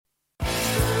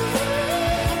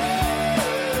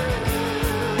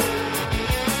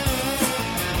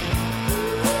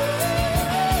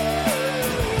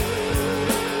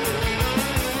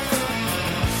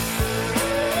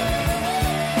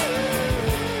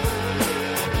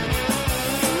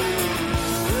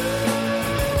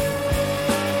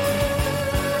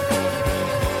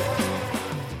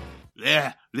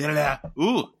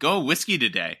Ooh, go whiskey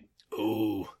today.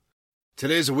 Ooh.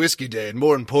 Today's a whiskey day, and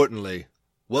more importantly,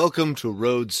 welcome to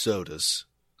Road Sodas.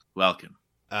 Welcome.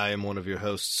 I am one of your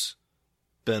hosts,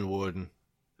 Ben Warden.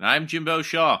 And I'm Jimbo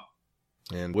Shaw.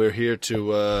 And we're here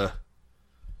to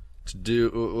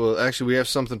do, well, actually, we have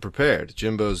something prepared.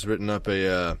 Jimbo's written up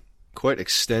a quite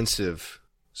extensive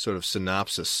sort of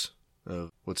synopsis of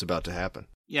what's about to happen.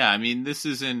 Yeah, I mean, this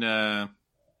isn't,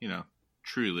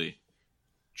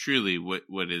 truly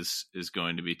what is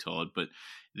going to be told, but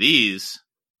these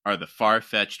are the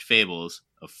far-fetched fables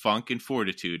of funk and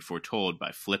fortitude foretold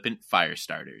by flippant fire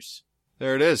starters.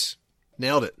 There it is.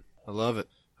 Nailed it. I love it.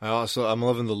 I'm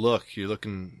loving the look. You're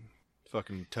looking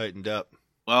fucking tightened up.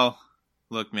 Well,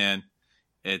 look, man,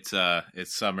 it's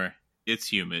summer.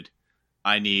 It's humid.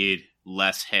 I need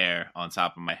less hair on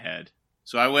top of my head.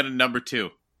 So I went to number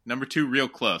two. Number two real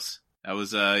close. That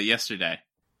was yesterday.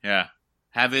 Yeah.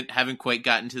 Haven't quite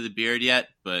gotten to the beard yet,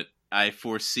 but I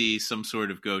foresee some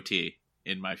sort of goatee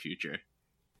in my future.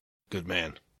 Good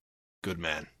man. Good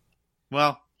man.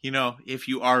 Well, if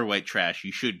you are white trash,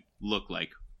 you should look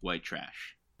like white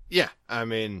trash. Yeah, I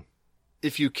mean,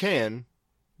 if you can,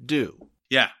 do.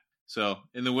 Yeah. So,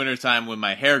 in the wintertime when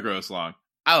my hair grows long,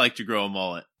 I like to grow a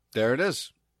mullet. There it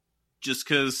is. Just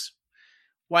because,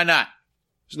 why not?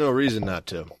 There's no reason not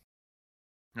to.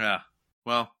 Yeah.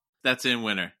 Well, that's in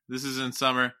winter. This is in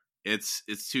summer. It's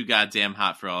too goddamn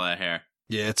hot for all that hair.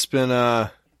 Yeah, it's been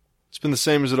the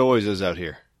same as it always is out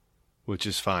here, which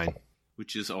is fine.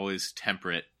 Which is always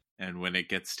temperate, and when it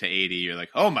gets to 80, you're like,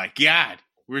 oh my god,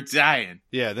 we're dying.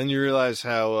 Yeah, then you realize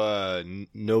how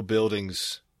no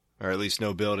buildings, or at least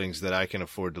no buildings that I can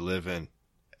afford to live in,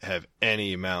 have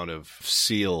any amount of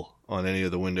seal on any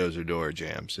of the windows or door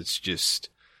jambs. It's just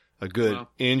a good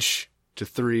inch to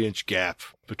 3 inch gap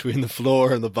between the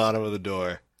floor and the bottom of the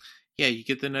door. Yeah, you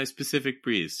get the nice Pacific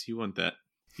breeze. You want that.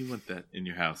 You want that in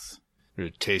your house. You're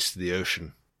to taste the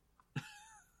ocean.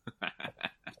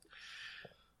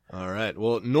 All right.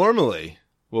 Well, normally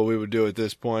what we would do at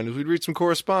this point is we'd read some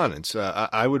correspondence.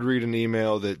 I would read an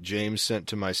email that James sent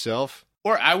to myself.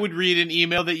 Or I would read an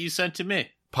email that you sent to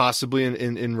me. Possibly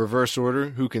in reverse order.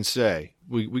 Who can say?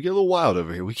 We get a little wild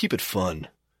over here. We keep it fun.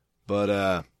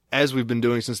 But as we've been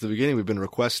doing since the beginning, we've been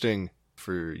requesting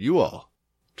for you all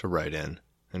to write in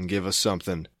and give us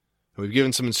something. We've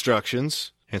given some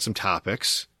instructions and some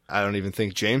topics. I don't even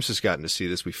think James has gotten to see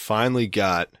this. We finally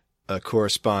got a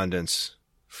correspondence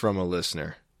from a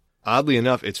listener. Oddly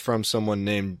enough, it's from someone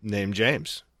named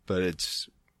James, but it's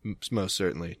most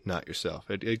certainly not yourself.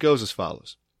 It goes as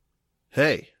follows.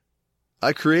 Hey,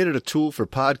 I created a tool for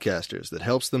podcasters that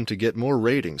helps them to get more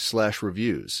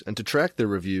ratings/reviews and to track their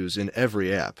reviews in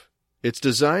every app. It's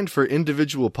designed for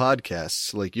individual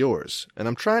podcasts like yours, and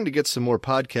I'm trying to get some more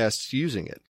podcasts using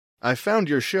it. I found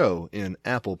your show in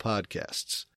Apple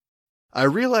Podcasts. I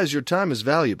realize your time is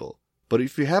valuable, but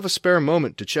if you have a spare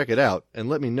moment to check it out and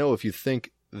let me know if you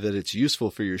think that it's useful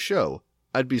for your show,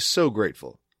 I'd be so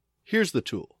grateful. Here's the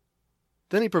tool.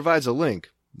 Then he provides a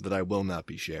link that I will not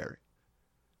be sharing.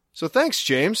 So thanks,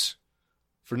 James,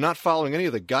 for not following any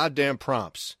of the goddamn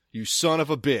prompts. You son of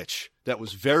a bitch. That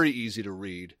was very easy to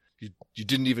read. You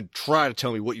didn't even try to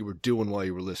tell me what you were doing while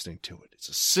you were listening to it. It's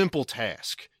a simple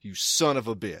task, you son of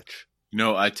a bitch.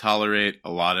 I tolerate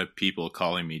a lot of people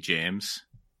calling me James,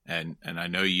 and I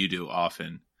know you do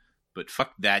often, but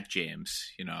fuck that,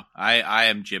 James. I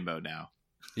am Jimbo now.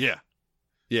 Yeah.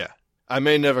 I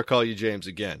may never call you James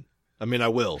again. I mean, I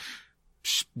will.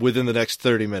 Within the next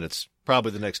 30 minutes.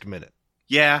 Probably the next minute.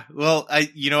 Yeah, well,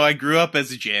 I grew up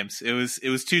as a James. It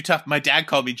was too tough. My dad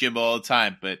called me Jimbo all the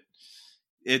time, but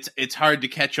it's hard to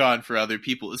catch on for other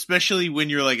people, especially when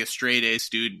you're like a straight A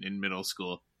student in middle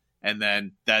school, and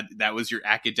then that was your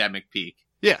academic peak.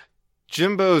 Yeah,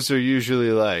 Jimbos are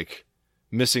usually like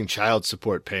missing child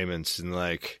support payments and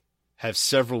like have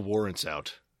several warrants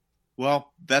out.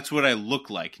 Well, that's what I look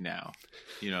like now.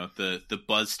 The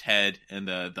buzzed head and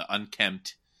the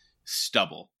unkempt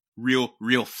stubble. Real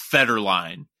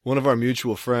Federline. One of our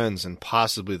mutual friends and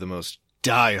possibly the most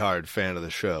diehard fan of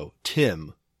the show,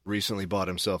 Tim, recently bought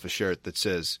himself a shirt that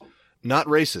says, "Not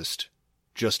racist,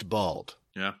 just bald."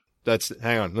 Yeah.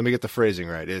 Hang on, let me get the phrasing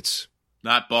right. It's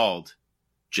not bald,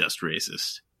 just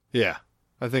racist. Yeah.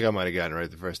 I think I might have gotten it right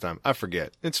the first time. I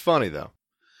forget. It's funny, though.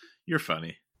 You're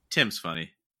funny. Tim's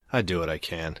funny. I do what I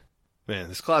can. Man,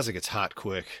 this closet gets hot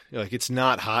quick. Like, it's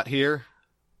not hot here,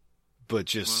 but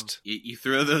just... Well, you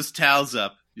throw those towels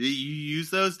up. You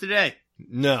use those today.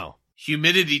 No.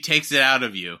 Humidity takes it out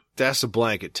of you. That's a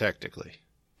blanket, technically.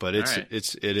 But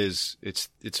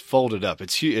it's folded up.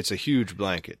 It's a huge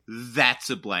blanket. That's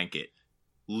a blanket.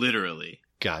 Literally.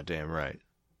 Goddamn right.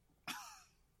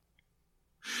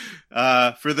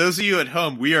 For those of you at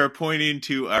home, we are pointing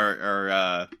to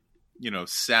our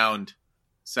sound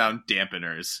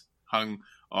dampeners hung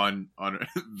on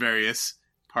various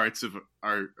parts of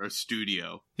our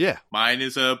studio. Yeah. Mine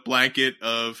is a blanket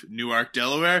of Newark,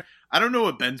 Delaware. I don't know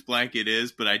what Ben's blanket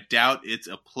is, but I doubt it's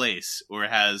a place or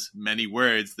has many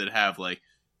words that have like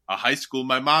a high school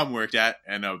my mom worked at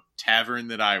and a tavern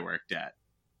that I worked at.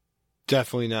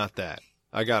 Definitely not that.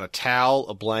 I got a towel,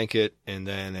 a blanket, and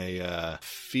then a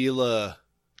Fila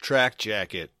track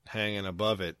jacket hanging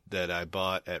above it that I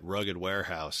bought at Rugged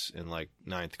Warehouse in like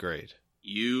 9th grade.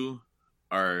 You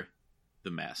are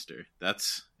the master.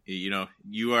 That's,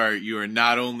 you are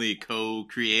not only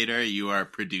co-creator, you are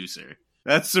producer.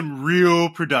 That's some real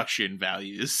production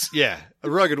values. Yeah, a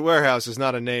Rugged Warehouse is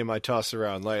not a name I toss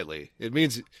around lightly. It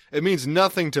means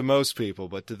nothing to most people,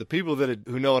 but to the people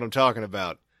who know what I'm talking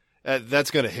about,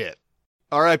 that's going to hit.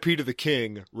 R.I.P. to the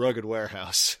king, Rugged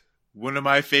Warehouse. One of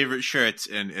my favorite shirts,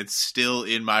 and it's still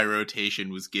in my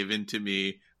rotation, was given to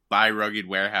me by Rugged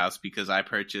Warehouse because I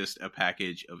purchased a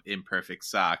package of Imperfect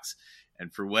socks.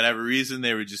 And for whatever reason,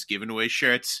 they were just giving away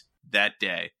shirts that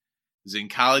day. It was in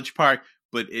College Park,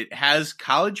 but it has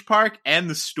College Park and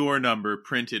the store number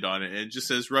printed on it. And it just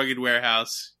says Rugged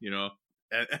Warehouse,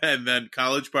 and then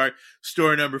College Park,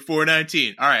 store number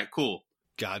 419. All right, cool.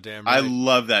 Goddamn right. I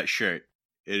love that shirt.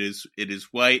 It is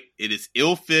white, it is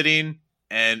ill-fitting,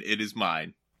 and it is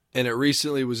mine. And it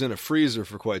recently was in a freezer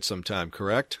for quite some time,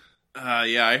 correct?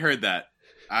 Yeah, I heard that.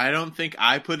 I don't think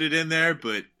I put it in there,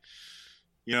 but,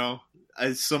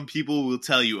 some people will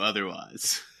tell you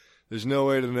otherwise. There's no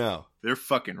way to know. They're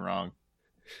fucking wrong.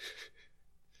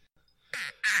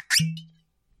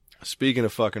 Speaking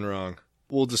of fucking wrong,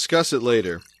 we'll discuss it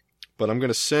later, but I'm going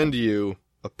to send you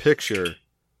a picture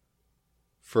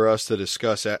for us to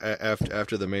discuss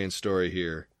after the main story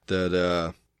here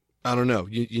that, I don't know,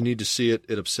 you need to see it.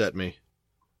 It upset me.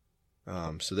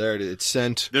 So there it is. It's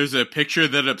sent. There's a picture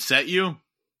that upset you?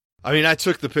 I mean, I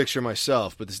took the picture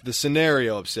myself, but the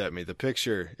scenario upset me. The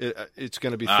picture, it's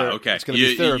going to be okay. It's going to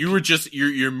be therapy.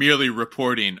 You're merely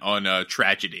reporting on a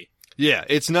tragedy. Yeah,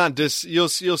 it's not you'll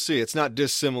see it's not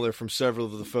dissimilar from several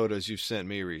of the photos you've sent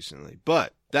me recently.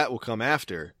 But that will come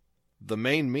after the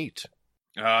main meat.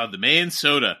 The main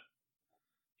soda.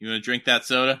 You want to drink that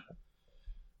soda?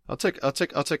 I'll take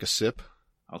a sip.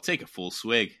 I'll take a full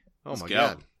swig. Let's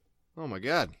go. Oh my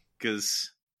god.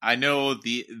 Because I know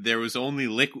there was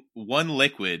only one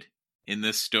liquid in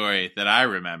this story that I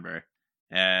remember,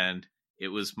 and it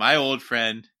was my old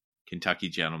friend, Kentucky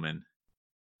Gentleman.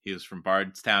 He was from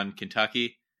Bardstown,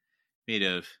 Kentucky, made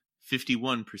of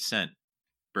 51%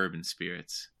 bourbon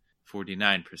spirits,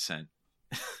 49%,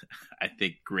 I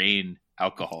think, grain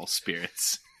alcohol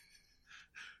spirits.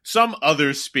 Some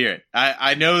other spirit.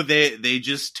 I know they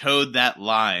just towed that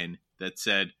line that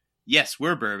said, yes,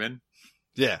 we're bourbon.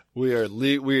 Yeah, we are.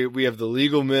 We have the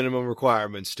legal minimum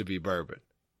requirements to be bourbon.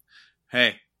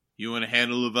 Hey, you want a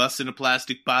handle of us in a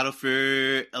plastic bottle for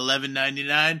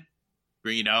 $11.99?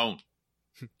 Bring it on.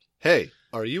 Hey,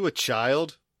 are you a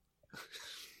child?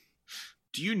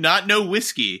 Do you not know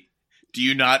whiskey? Do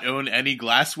you not own any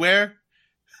glassware?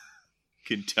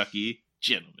 Kentucky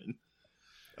Gentleman.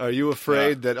 Are you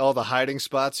afraid that all the hiding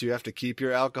spots you have to keep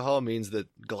your alcohol means that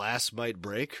glass might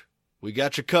break? We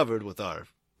got you covered with our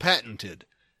patented,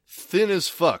 thin as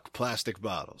fuck plastic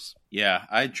bottles. Yeah,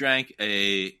 I drank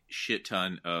a shit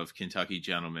ton of Kentucky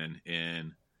Gentleman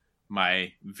in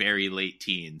my very late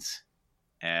teens.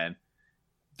 And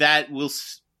that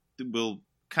will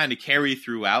kind of carry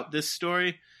throughout this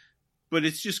story. But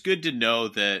it's just good to know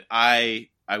that I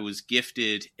was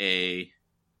gifted a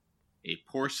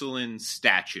porcelain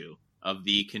statue of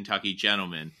the Kentucky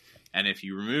Gentleman. And if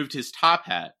you removed his top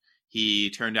hat, he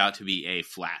turned out to be a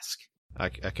flask. I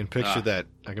can picture that.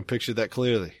 I can picture that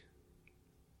clearly.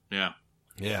 Yeah.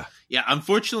 Yeah. Yeah,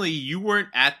 unfortunately, you weren't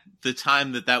at the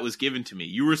time that was given to me.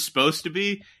 You were supposed to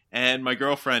be, and my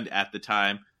girlfriend at the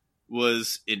time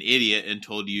was an idiot and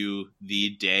told you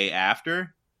the day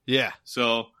after. Yeah.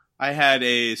 So I had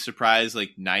a surprise,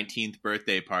 19th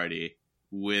birthday party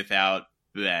without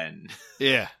Ben.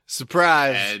 Yeah.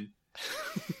 Surprise. And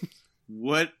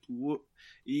what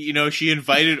she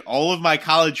invited all of my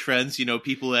college friends,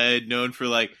 people I had known for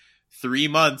 3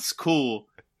 months, cool.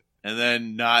 And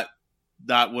then not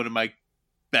one of my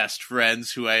best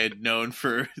friends who I had known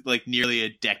for nearly a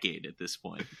decade at this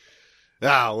point.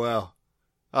 Ah, well,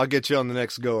 I'll get you on the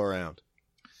next go around.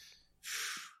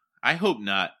 I hope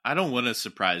not. I don't want to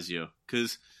surprise you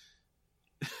because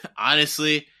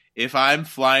honestly, if I'm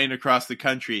flying across the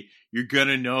country, you're going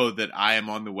to know that I am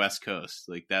on the West Coast.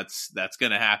 That's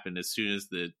going to happen as soon as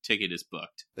the ticket is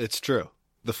booked. It's true.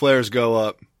 the flares go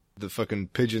up, the fucking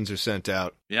pigeons are sent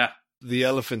out. Yeah. The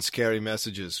elephants carry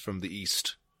messages from the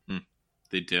east.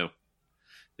 They do.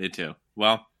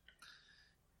 Well,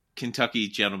 Kentucky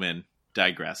gentleman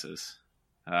digresses.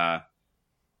 The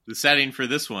setting for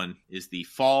this one is the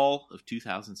fall of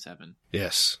 2007.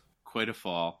 Yes. Quite a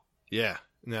fall. Yeah.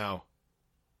 Now,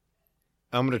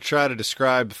 I'm going to try to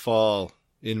describe fall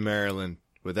in Maryland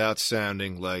without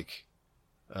sounding like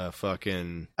a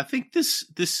fucking... I think this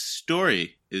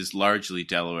story is largely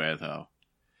Delaware, though.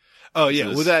 Oh,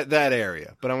 yeah, well, that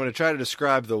area. But I'm going to try to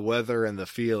describe the weather and the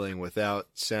feeling without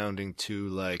sounding too,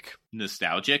 like...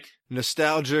 Nostalgic,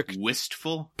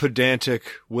 wistful, pedantic,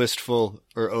 wistful,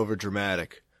 or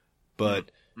overdramatic.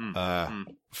 But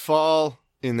fall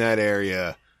in that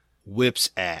area whips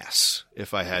ass,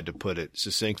 if I had to put it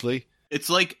succinctly. It's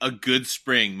like a good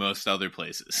spring most other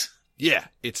places. Yeah,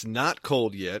 it's not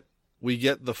cold yet. We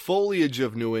get the foliage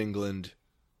of New England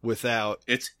without...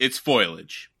 It's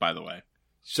foliage, by the way.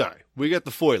 Sorry, we get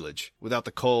the foliage without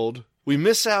the cold. We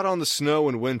miss out on the snow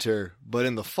in winter, but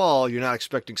in the fall, you're not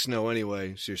expecting snow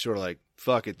anyway, so you're sort of like,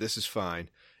 fuck it, this is fine.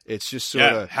 It's just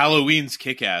sort of... Halloween's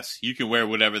kick-ass. You can wear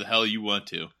whatever the hell you want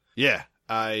to. Yeah,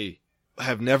 I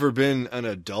have never been an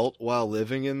adult while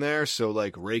living in there, so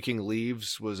like raking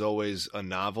leaves was always a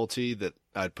novelty that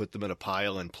I'd put them in a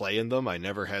pile and play in them. I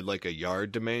never had like a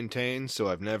yard to maintain, so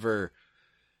I've never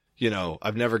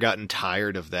gotten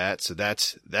tired of that. So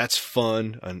that's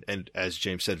fun. And as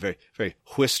James said, very, very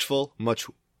whistful, much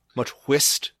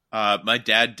whist. My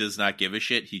dad does not give a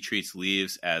shit. He treats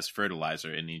leaves as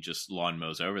fertilizer and he just lawn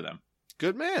mows over them.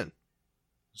 Good man.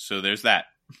 So there's that.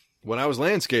 When I was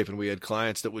landscaping, we had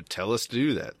clients that would tell us to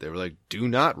do that. They were like, do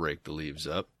not rake the leaves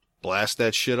up. Blast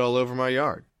that shit all over my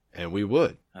yard. And we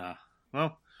would.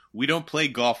 Well, we don't play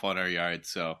golf on our yard,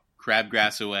 so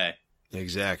crabgrass away.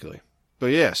 Exactly.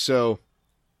 But yeah, so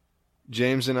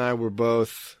James and I were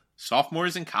both...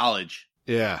 sophomores in college.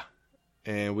 Yeah.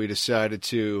 And we decided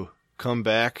to come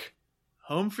back.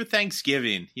 Home for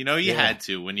Thanksgiving. You had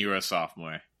to when you were a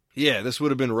sophomore. Yeah, this would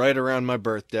have been right around my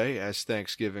birthday, as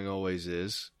Thanksgiving always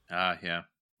is. Yeah.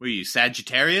 Were you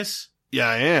Sagittarius? Yeah,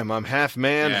 I am. I'm half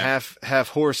man, half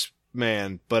horse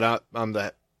man, but I'm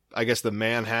I guess the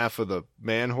man half of the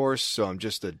man horse, so I'm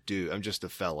just a dude. I'm just a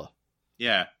fella.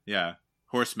 Yeah.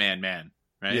 Horseman man,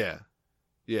 right?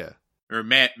 Yeah. Or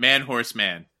man horse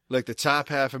man. Like the top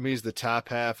half of me is the top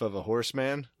half of a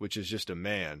horseman, which is just a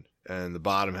man, and the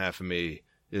bottom half of me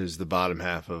is the bottom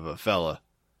half of a fella.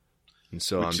 And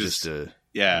so I'm just a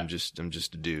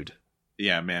dude.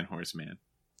 Yeah, man horse man.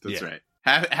 That's right.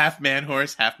 Half man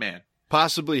horse, half man.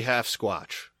 Possibly half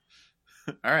squatch.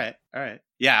 All right.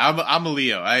 Yeah, I'm a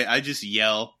Leo. I just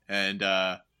yell and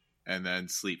then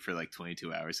sleep for like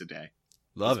 22 hours a day.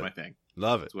 That's my thing.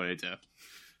 Love it. That's what I do.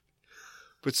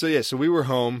 But so we were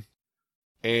home,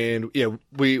 and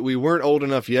we weren't old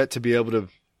enough yet to be able to,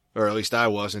 or at least I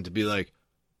wasn't, to be like,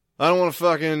 I don't want to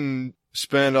fucking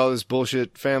spend all this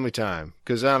bullshit family time.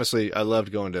 Because honestly, I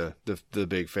loved going to the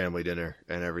big family dinner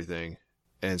and everything.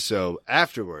 And so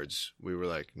afterwards, we were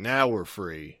like, now we're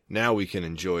free. Now we can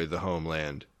enjoy the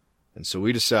homeland. And so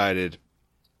we decided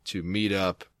to meet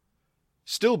up,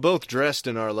 still both dressed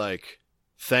in our like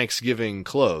Thanksgiving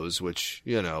clothes, which,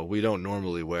 we don't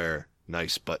normally wear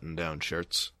nice button-down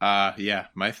shirts. Yeah,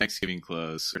 my Thanksgiving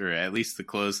clothes, or at least the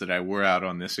clothes that I wore out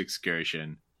on this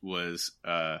excursion, was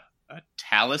a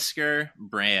Talisker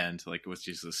brand, which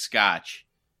is a Scotch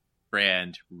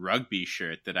brand rugby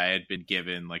shirt that I had been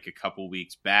given like a couple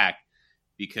weeks back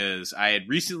because I had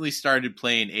recently started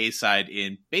playing A-side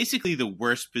in basically the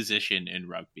worst position in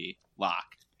rugby,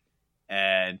 lock.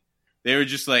 And they were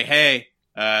just like, hey,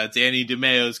 Danny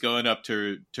DeMeo's going up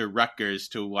to Rutgers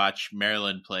to watch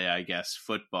Maryland play, I guess,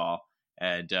 football.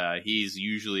 And he's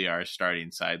usually our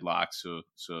starting side lock, so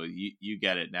you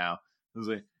get it now. I was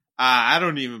like, I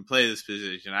don't even play this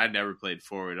position. I never played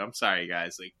forward. I'm sorry,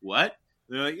 guys. Like, what?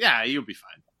 And they're like, yeah, you'll be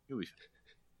fine.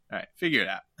 All right, figure it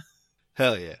out.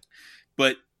 Hell yeah.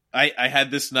 But I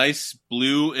had this nice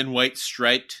blue and white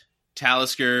striped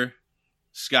Talisker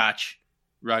Scotch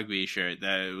rugby shirt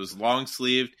that it was long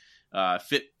sleeved,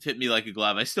 fit me like a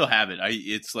glove. I still have it.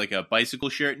 It's like a bicycle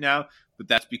shirt now, but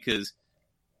that's because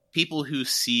people who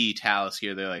see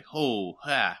Talisker, they're like, oh,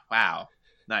 wow,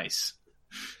 nice.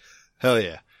 Hell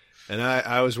yeah. And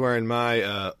I was wearing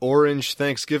my orange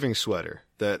Thanksgiving sweater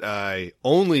that I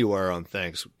only wear on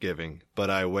Thanksgiving, but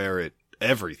I wear it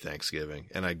every Thanksgiving.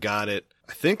 And I got it,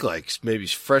 I think, like maybe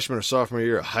freshman or sophomore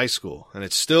year of high school. And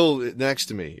it's still next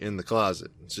to me in the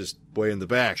closet. It's just way in the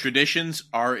back. Traditions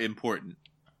are important.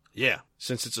 Yeah.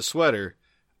 Since it's a sweater,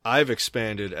 I've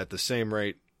expanded at the same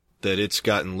rate that it's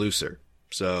gotten looser.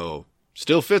 So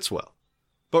Still fits well.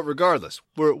 But regardless,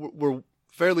 we're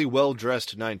fairly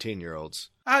well-dressed 19-year-olds.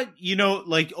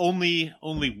 Like only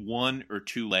 1 or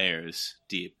 2 layers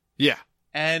deep. Yeah.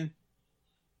 And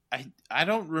I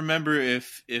don't remember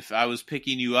if I was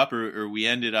picking you up or we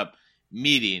ended up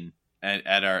meeting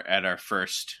at our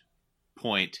first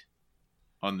point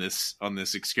on this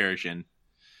excursion.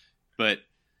 But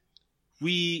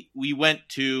we went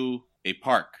to a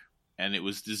park, and it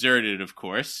was deserted, of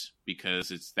course,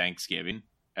 because it's Thanksgiving.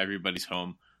 Everybody's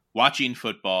home watching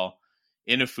football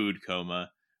in a food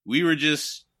coma. We were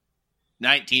just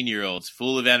 19-year-olds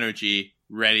full of energy,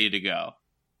 ready to go.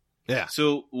 Yeah.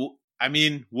 So, I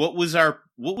mean, what was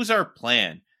our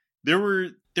plan? There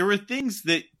were things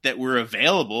that were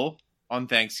available on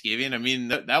Thanksgiving. I mean,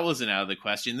 that wasn't out of the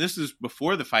question. This was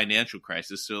before the financial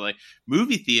crisis. So, like,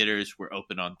 movie theaters were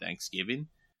open on Thanksgiving.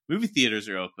 Movie theaters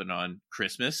are open on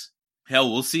Christmas.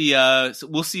 Hell, we'll see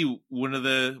one of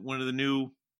the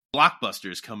new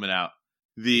blockbusters coming out.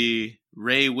 The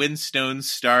Ray Winstone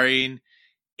starring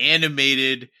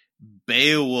animated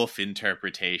Beowulf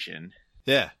interpretation.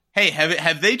 Yeah. Hey,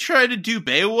 have they tried to do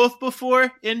Beowulf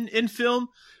before in film?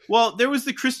 Well, there was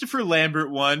the Christopher Lambert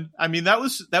one. I mean, that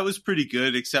was pretty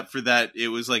good, except for that it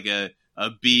was like a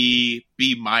B-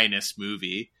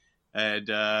 movie,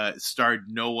 and starred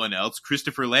no one else.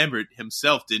 Christopher Lambert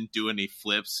himself didn't do any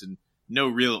flips and no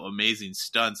real amazing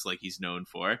stunts like he's known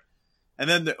for. And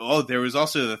then there was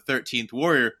also the 13th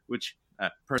Warrior, which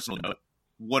personal note,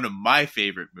 one of my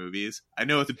favorite movies. I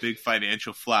know it's a big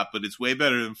financial flop, but it's way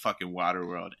better than fucking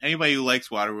Waterworld. Anybody who likes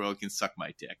Waterworld can suck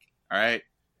my dick. All right?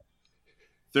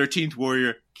 13th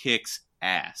Warrior kicks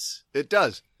ass. It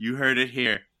does. You heard it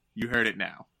here. You heard it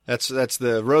now. That's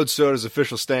the Road Soda's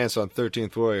official stance on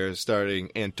 13th Warrior,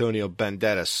 starring Antonio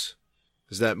Banderas,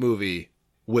 because that movie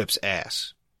whips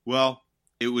ass. Well,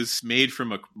 it was made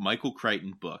from a Michael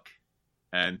Crichton book,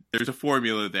 and there's a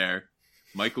formula there.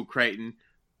 Michael Crichton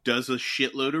does a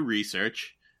shitload of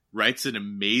research, writes an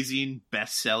amazing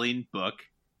best-selling book.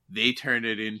 They turn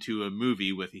it into a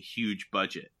movie with a huge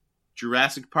budget.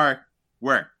 Jurassic Park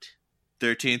worked.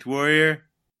 13th Warrior,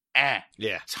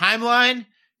 Yeah. Timeline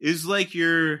is like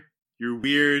your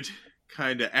weird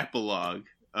kind of epilogue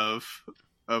of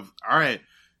all right,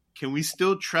 can we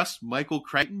still trust Michael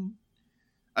Crichton?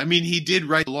 I mean, he did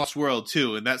write The Lost World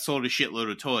too, and that sold a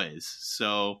shitload of toys.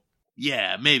 So,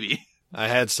 yeah, maybe. I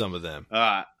had some of them.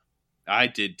 I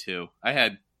did too. I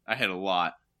had a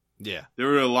lot. Yeah. There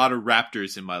were a lot of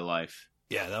raptors in my life.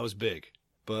 Yeah, that was big.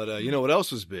 But you know what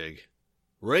else was big?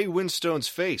 Ray Winstone's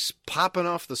face popping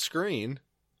off the screen.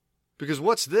 Because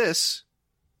what's this?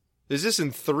 Is this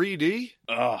in 3D?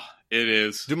 Oh, it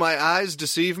is. Do my eyes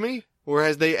deceive me? Or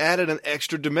has they added an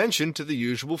extra dimension to the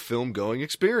usual film-going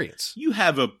experience? You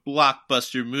have a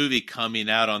blockbuster movie coming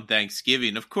out on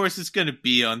Thanksgiving. Of course it's going to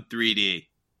be on 3D.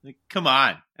 Like, come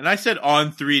on. And I said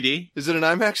on 3D. Is it an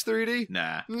IMAX 3D?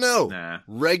 Nah. No. Nah.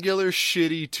 Regular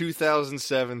shitty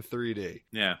 2007 3D.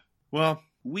 Yeah. Well,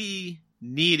 we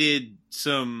needed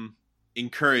some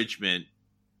encouragement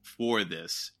for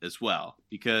this as well,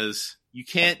 because you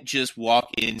can't just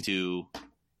walk into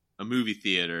a movie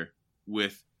theater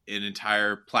with an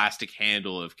entire plastic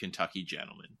handle of Kentucky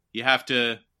Gentlemen. You have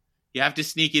to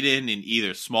sneak it in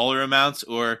either smaller amounts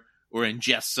or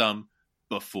ingest some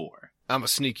before. I'ma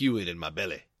sneak you in my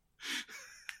belly.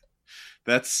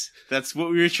 That's what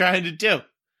we were trying to do.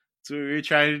 That's what we were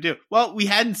trying to do. Well, we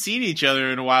hadn't seen each other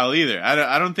in a while either.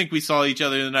 I don't think we saw each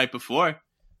other the night before.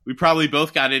 We probably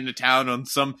both got into town on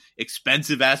some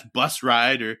expensive-ass bus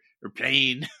ride or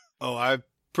plane. Oh, I'm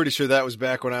pretty sure that was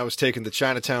back when I was taking the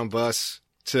Chinatown bus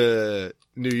to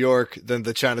New York, then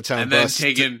the Chinatown bus. And then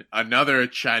taking another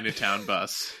Chinatown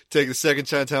bus. Take the second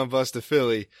Chinatown bus to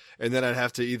Philly, and then I'd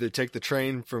have to either take the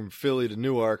train from Philly to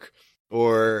Newark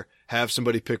or have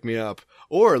somebody pick me up.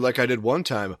 Or, like I did one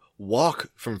time, walk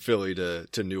from Philly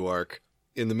to Newark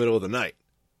in the middle of the night.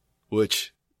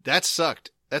 Which, that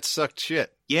sucked. That sucked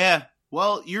shit. Yeah.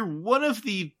 Well, you're one of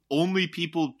the only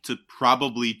people to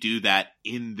probably do that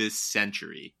in this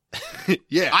century.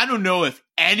 Yeah. I don't know if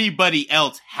anybody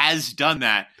else has done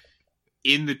that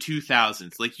in the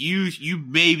 2000s. Like, you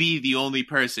may be the only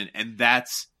person, and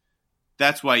that's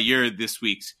why you're this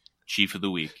week's Chief of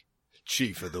the Week.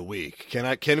 Chief of the Week.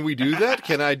 Can we do that?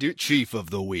 Can I do Chief of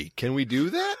the Week? Can we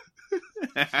do that?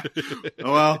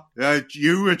 Well,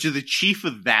 you were the chief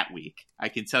of that week. I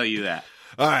can tell you that.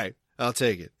 All right, I'll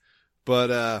take it.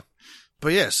 But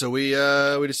yeah, so we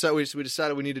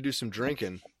decided we need to do some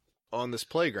drinking on this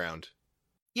playground.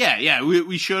 Yeah,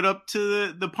 we showed up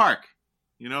to the park,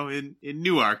 in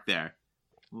Newark there.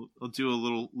 We'll do a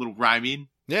little rhyming.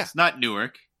 Yeah. It's not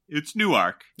Newark, it's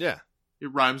Newark. Yeah.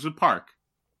 It rhymes with park.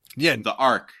 Yeah. The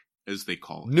Ark, as they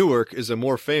call it. Newark is a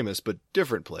more famous but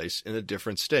different place in a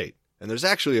different state. And there's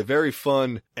actually a very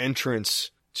fun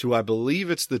entrance to, I believe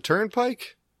it's the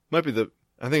Turnpike? I think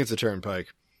it's the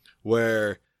Turnpike,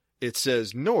 where it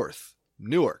says north,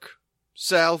 Newark,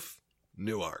 south,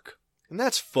 Newark. And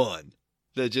that's fun.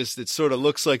 It sort of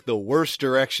looks like the worst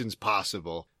directions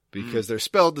possible because they're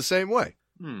spelled the same way.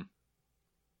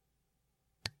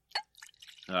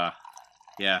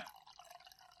 Yeah.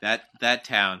 That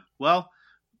town. Well,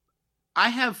 I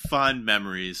have fond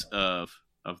memories of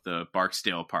the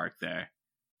Barksdale Park there.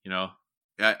 You know,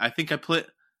 I think I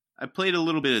played a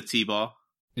little bit of t-ball.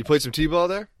 You played some t-ball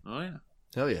there? Oh yeah.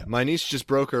 Hell yeah. My niece just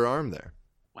broke her arm there.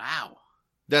 Wow.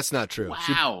 That's not true.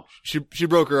 Wow. She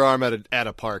broke her arm at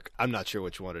a park. I'm not sure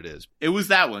which one it is. It was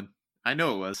that one. I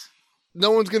know it was.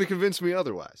 No one's going to convince me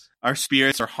otherwise. Our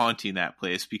spirits are haunting that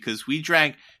place because we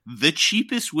drank the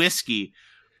cheapest whiskey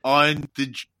on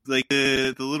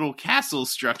the little castle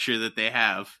structure that they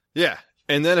have. Yeah.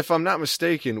 And then if I'm not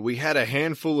mistaken, we had a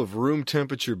handful of room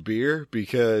temperature beer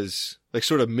because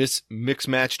sort of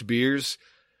mix-matched beers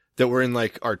that were in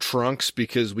our trunks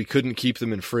because we couldn't keep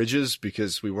them in fridges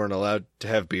because we weren't allowed to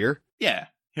have beer. Yeah.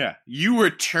 Yeah. You were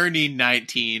turning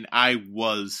 19. I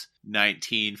was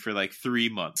 19 for 3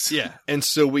 months. Yeah. And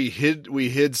so we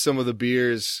hid some of the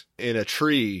beers in a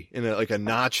tree, in a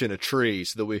notch in a tree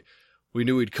so that we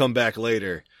knew we'd come back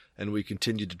later, and we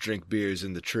continued to drink beers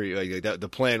in the tree. The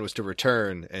plan was to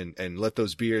return and let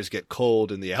those beers get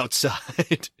cold in the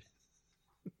outside.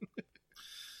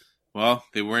 Well,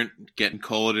 they weren't getting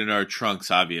cold in our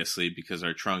trunks, obviously, because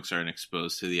our trunks aren't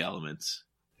exposed to the elements.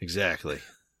 Exactly.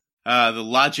 The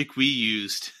logic we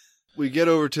used. We get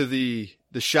over to the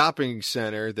shopping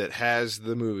center that has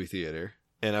the movie theater,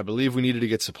 and I believe we needed to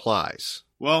get supplies.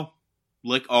 Well,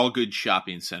 like all good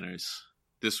shopping centers,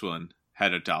 this one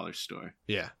had a dollar store.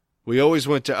 Yeah. We always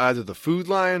went to either the Food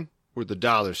Lion or the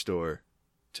dollar store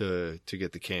to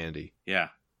get the candy. Yeah.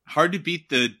 Hard to beat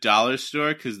the dollar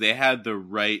store because they had the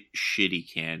right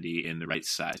shitty candy in the right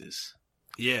sizes.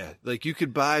 Yeah, you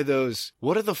could buy those.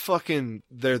 What are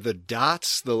they're the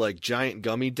dots, the giant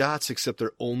gummy dots, except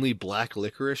they're only black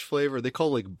licorice flavor. They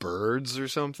call birds or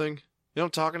something. You know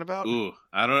what I'm talking about? Ooh,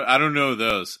 I don't know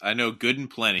those. I know Good and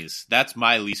Plenty's. That's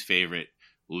my least favorite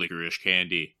licorice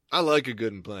candy. I like a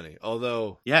Good and Plenty,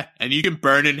 although... Yeah, and you can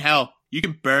burn in hell. You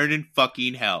can burn in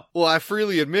fucking hell. Well, I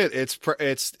freely admit it's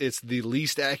the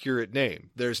least accurate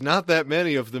name. There's not that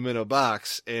many of them in a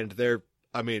box, and they're,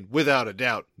 without a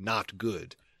doubt, not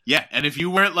good. Yeah, and if you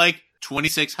weren't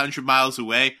 2,600 miles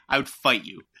away, I would fight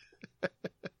you.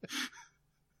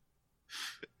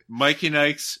 Mike and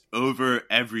Ike's over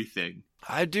everything.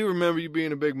 I do remember you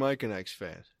being a big Mike and Ike's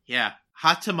fan. Yeah,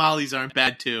 hot tamales aren't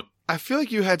bad too. I feel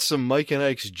like you had some Mike and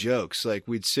Ike's jokes.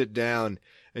 We'd sit down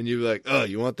and you'd be like, "Oh,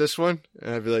 you want this one?"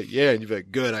 And I'd be like, "Yeah." And you'd be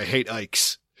like, "Good, I hate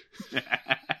Ike's."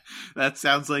 That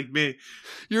sounds like me.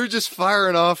 You were just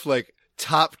firing off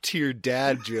top tier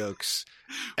dad jokes.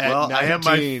 At 19. I am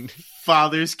my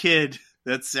father's kid.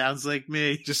 That sounds like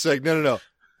me. Just no.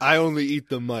 I only eat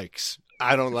the Mikes.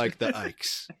 I don't like the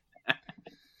Ikes.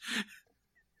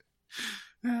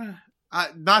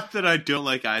 Not that I don't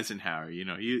like Eisenhower.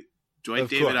 Dwight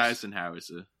David Eisenhower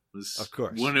was of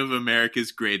course one of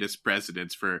America's greatest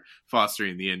presidents for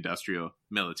fostering the industrial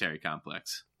military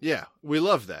complex. Yeah, we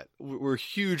love that. We're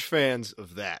huge fans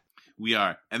of that. We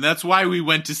are. And that's why we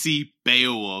went to see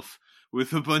Beowulf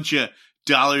with a bunch of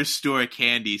dollar store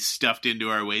candy stuffed into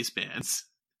our waistbands.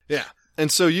 Yeah.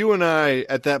 And so you and I,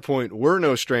 at that point, were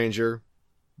no stranger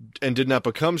and did not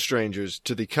become strangers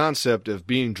to the concept of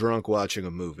being drunk watching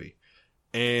a movie.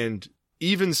 And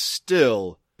even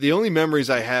still, the only memories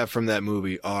I have from that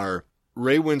movie are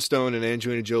Ray Winstone and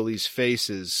Angelina Jolie's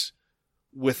faces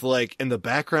with in the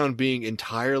background being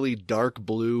entirely dark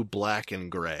blue, black,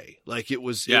 and gray. It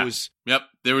was... Yep.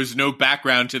 There was no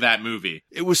background to that movie.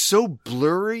 It was so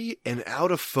blurry and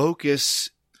out of focus,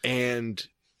 and...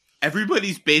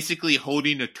 Everybody's basically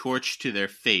holding a torch to their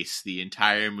face the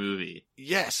entire movie.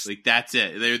 Yes. That's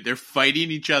it. They're fighting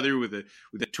each other with a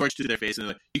torch to their face,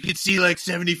 and you can see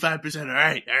 75%. All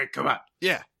right, come on.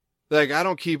 Yeah. I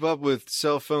don't keep up with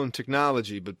cell phone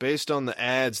technology, but based on the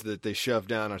ads that they shoved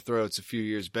down our throats a few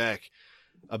years back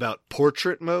about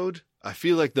portrait mode, I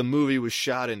feel like the movie was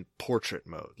shot in portrait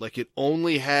mode. It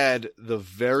only had the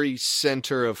very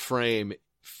center of frame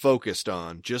focused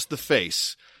on, just the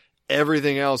face.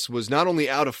 Everything else was not only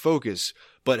out of focus,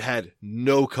 but had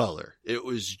no color. It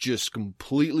was just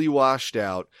completely washed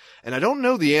out. And I don't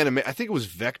know the I think it was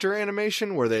vector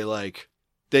animation where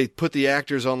they put the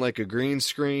actors on a green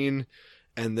screen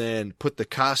and then put the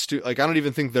costume. Like, I don't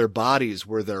even think their bodies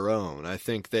were their own. I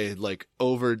think they like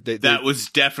that was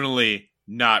definitely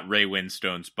not Ray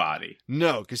Winstone's body.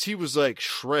 No, because he was like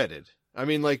shredded. I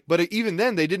mean, like, but even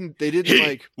then they didn't He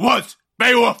like was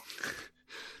Beowulf.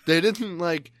 they didn't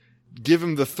like give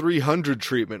him the 300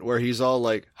 treatment where he's all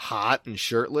like hot and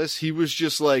shirtless. He was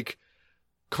just like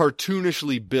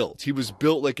cartoonishly built. He was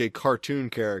built like a cartoon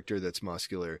character that's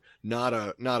muscular, not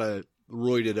a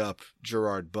roided up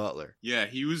Gerard Butler. Yeah,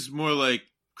 he was more like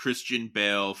Christian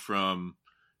Bale from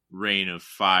Reign of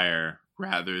Fire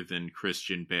rather than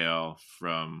Christian Bale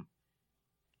from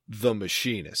The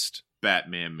Machinist.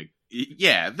 Batman.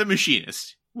 Yeah, The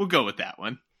Machinist. We'll go with that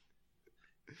one.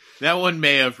 That one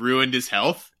may have ruined his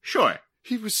health. Sure.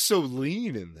 He was so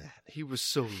lean in that. He was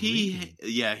so lean.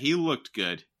 Yeah, he looked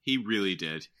good. He really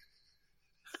did.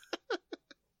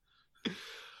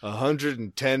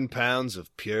 110 pounds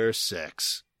of pure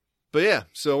sex. But yeah,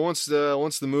 so once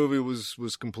the movie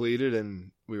was completed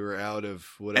and we were out of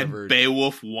whatever, And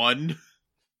Beowulf won.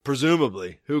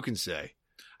 Presumably, who can say?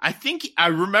 I think I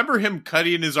remember him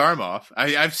cutting his arm off.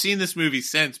 I've seen this movie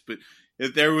since, but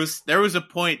there was a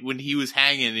point when he was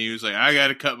hanging and he was like, I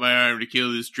gotta cut my arm to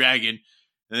kill this dragon.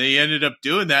 And then he ended up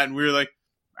doing that and we were like,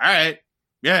 all right,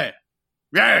 yeah.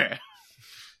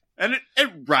 And it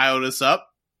riled us up.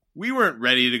 We weren't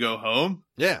ready to go home.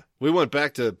 Yeah, we went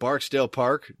back to Barksdale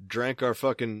Park, drank our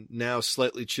fucking now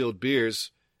slightly chilled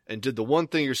beers, and did the one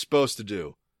thing you're supposed to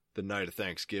do the night of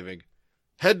Thanksgiving.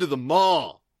 Head to the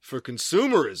mall for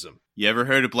consumerism. You ever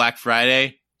heard of Black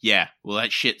Friday? Yeah, well,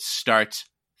 that shit starts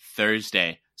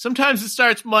Thursday. Sometimes it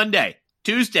starts Monday,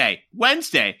 Tuesday,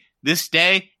 Wednesday. This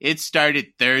day, it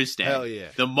started Thursday. Hell yeah.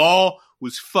 The mall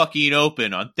was fucking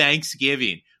open on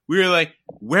Thanksgiving. We were like,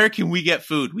 where can we get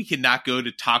food? We cannot go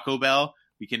to Taco Bell.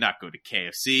 We cannot go to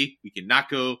KFC. We cannot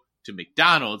go to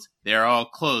McDonald's. They're all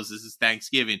closed. This is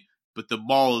Thanksgiving. But the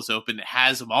mall is open. It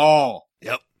has them all.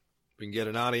 Yep. We can get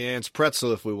an Auntie Anne's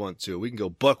pretzel if we want to. We can go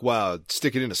buck wild,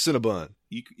 stick it in a Cinnabon.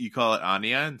 You call it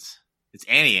Auntie Anne's? It's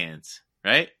Annie Anne's,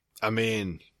 right? I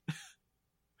mean,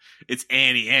 it's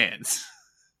Annie Anne's.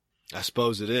 I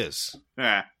suppose it is.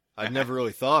 Yeah. I've never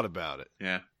really thought about it.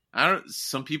 Yeah.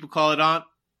 Some people call it aunt.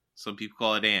 Some people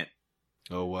call it aunt.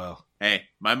 Oh, well. Hey,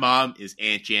 my mom is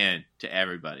Aunt Jan to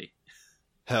everybody.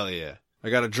 Hell yeah. I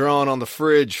got a drawing on the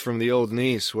fridge from the old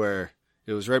niece where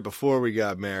it was right before we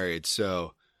got married.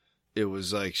 So it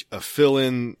was like a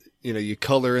fill-in, you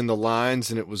color in the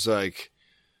lines and it was like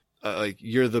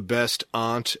you're the best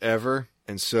aunt ever.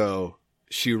 And so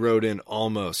she wrote in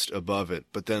almost above it.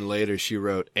 But then later she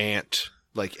wrote aunt,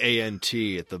 like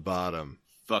A-N-T at the bottom.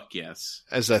 Fuck yes.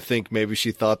 As I think maybe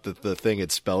she thought that the thing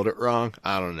had spelled it wrong.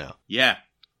 I don't know. Yeah.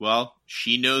 Well,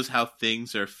 she knows how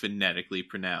things are phonetically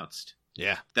pronounced.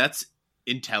 Yeah. That's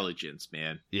intelligence,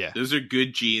 man. Yeah. Those are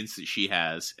good genes that she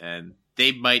has, and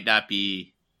they might not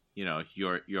be,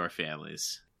 your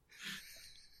family's.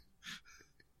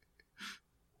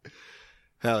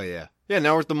 Hell yeah. Yeah,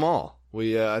 now we're at the mall.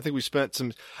 I think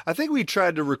we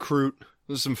tried to recruit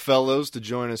some fellows to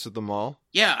join us at the mall.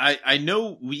 Yeah, I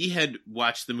know we had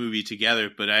watched the movie together,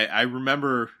 but I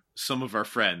remember some of our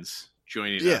friends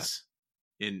joining us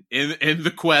in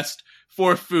the quest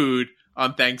for food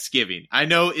on Thanksgiving. I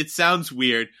know it sounds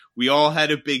weird. We all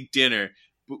had a big dinner,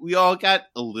 but we all got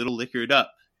a little liquored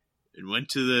up and went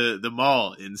to the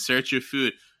mall in search of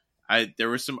food. There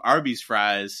were some Arby's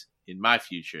fries in my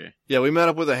future. Yeah, we met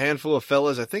up with a handful of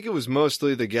fellas. I think it was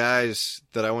mostly the guys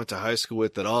that I went to high school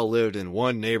with that all lived in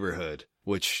one neighborhood,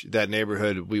 which that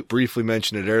neighborhood, we briefly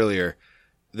mentioned it earlier,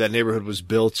 that neighborhood was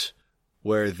built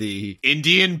where the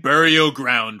Indian burial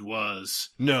ground was.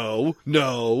 No.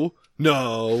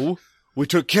 We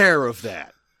took care of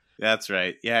that. That's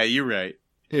right. Yeah, you're right.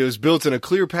 It was built in a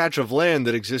clear patch of land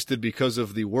that existed because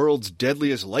of the world's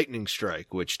deadliest lightning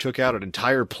strike, which took out an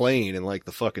entire plane in like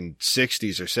the fucking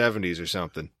 60s or 70s or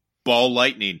something. Ball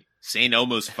lightning. St.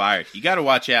 Elmo's fired. You got to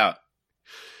watch out.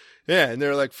 Yeah, and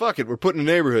they're like, fuck it, we're putting a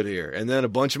neighborhood here. And then a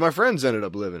bunch of my friends ended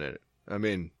up living in it. I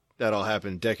mean, that all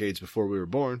happened decades before we were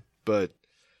born, but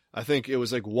I think it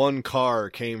was like one car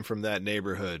came from that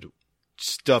neighborhood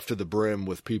stuffed to the brim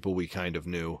with people we kind of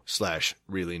knew /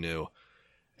 really knew.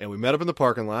 And we met up in the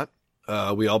parking lot.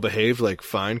 We all behaved like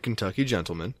fine Kentucky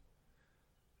gentlemen.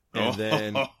 And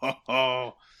then,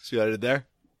 see what I did there?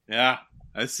 Yeah,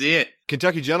 I see it.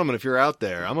 Kentucky gentlemen, if you're out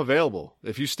there, I'm available.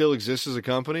 If you still exist as a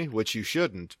company, which you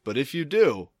shouldn't, but if you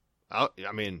do, I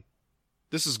mean,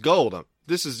 this is gold.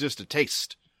 This is just a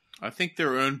taste. I think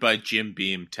they're owned by Jim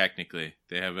Beam. Technically,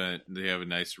 they have a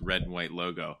nice red and white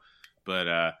logo. But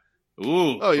yeah.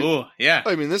 Oh,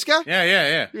 you mean this guy?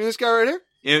 Yeah. You mean this guy right here?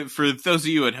 For those of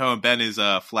you at home, Ben is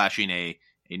flashing a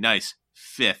a nice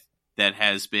fifth that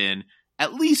has been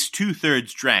at least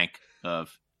 2/3 drank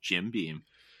of Jim Beam.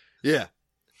 Yeah.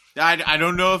 I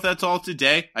don't know if that's all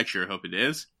today. I sure hope it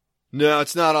is. No,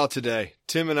 it's not all today.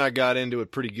 Tim and I got into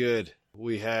it pretty good.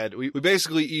 We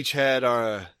basically each had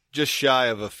our just shy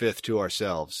of a fifth to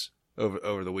ourselves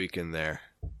over the weekend there.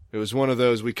 It was one of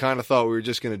those we kind of thought we were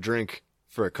just going to drink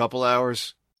for a couple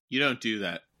hours. You don't do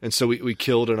that. And so we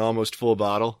killed an almost full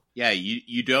bottle. Yeah,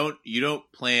 you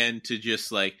don't plan to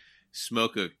just like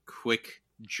smoke a quick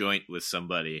joint with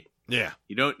somebody. Yeah.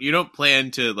 You don't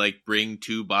plan to like bring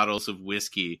 2 bottles of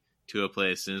whiskey to a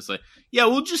place and it's like, yeah,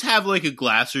 we'll just have like a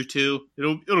glass or two.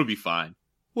 It'll be fine.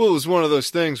 Well, it was one of those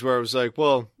things where I was like,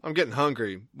 well, I'm getting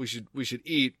hungry. We should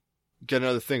eat, get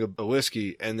another thing of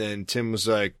whiskey. And then Tim was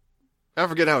like, I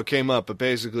forget how it came up, but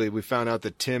basically we found out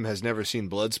that Tim has never seen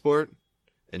Bloodsport,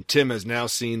 and Tim has now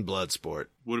seen Bloodsport.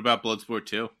 What about Bloodsport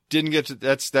 2? Didn't get to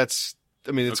that's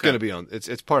I mean, it's Okay. going to be on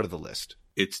it's part of the list.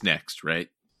 It's next, right?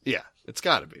 Yeah, it's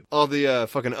got to be. All the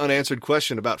fucking unanswered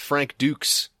question about Frank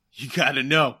Dukes. You gotta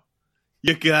know.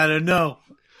 You gotta know.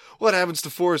 What happens to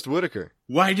Forrest Whitaker?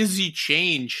 Why does he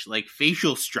change like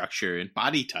facial structure and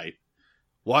body type?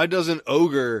 Why doesn't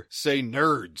Ogre say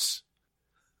nerds?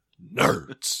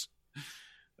 Nerds.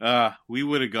 We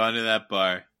would have gone to that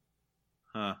bar.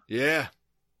 Huh. Yeah.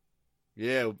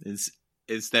 Yeah.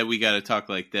 It's that we gotta talk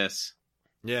like this.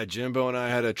 Yeah, Jimbo and I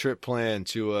had a trip planned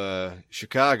to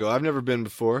Chicago. I've never been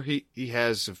before. He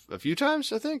has a few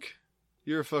times, I think.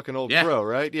 You're a fucking old Yeah. pro,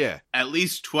 right? Yeah. At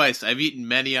least twice. I've eaten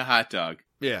many a hot dog.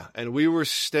 Yeah, and we were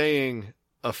staying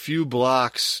a few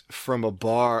blocks from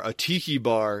a tiki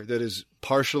bar that is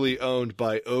partially owned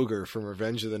by Ogre from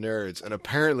Revenge of the Nerds, and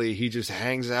apparently he just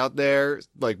hangs out there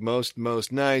like most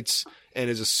nights and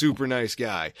is a super nice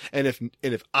guy. And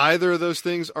if either of those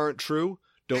things aren't true,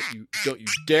 don't you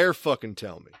dare fucking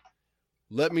tell me.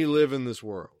 Let me live in this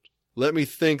world. Let me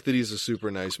think that he's a super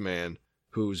nice man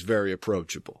who's very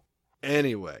approachable.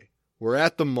 Anyway, we're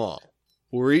at the mall.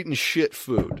 We're eating shit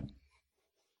food.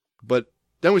 But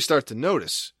then we start to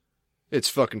notice it's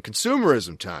fucking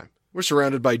consumerism time. We're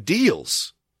surrounded by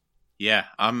deals. Yeah,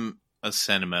 I'm a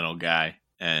sentimental guy,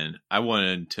 and I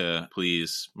wanted to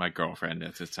please my girlfriend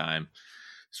at the time.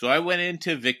 So I went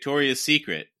into Victoria's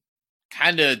Secret,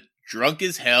 kind of drunk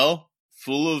as hell,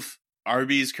 full of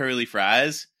Arby's curly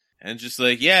fries, and just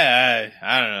like, yeah,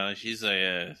 I don't know, she's like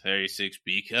a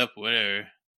 36B cup, whatever.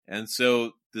 And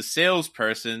so the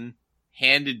salesperson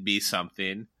handed me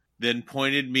something, then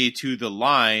pointed me to the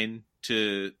line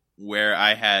to where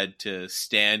I had to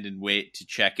stand and wait to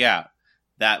check out.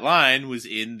 That line was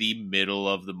in the middle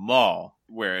of the mall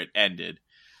where it ended.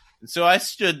 And so I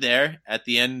stood there at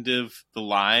the end of the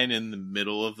line in the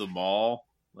middle of the mall,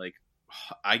 like,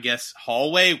 I guess,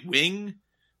 hallway, wing,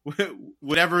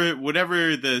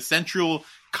 whatever the central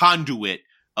conduit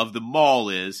of the mall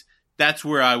is. That's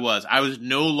where I was. I was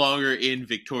no longer in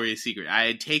Victoria's Secret. I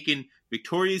had taken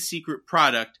Victoria's Secret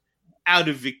product out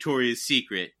of Victoria's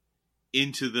Secret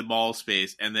into the mall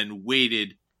space and then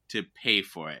waited to pay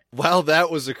for it. While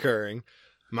that was occurring,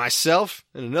 myself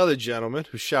and another gentleman,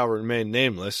 who shall remain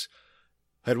nameless,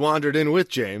 had wandered in with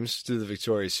James to the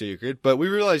Victoria's Secret, but we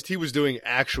realized he was doing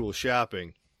actual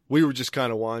shopping. We were just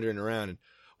kind of wandering around, and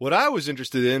what I was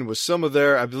interested in was some of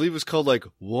their, I believe it was called like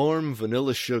warm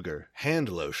vanilla sugar hand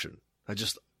lotion. I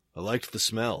liked the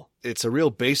smell. It's a real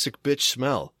basic bitch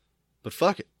smell, but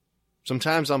fuck it.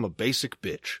 Sometimes I'm a basic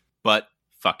bitch. But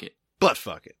fuck it. But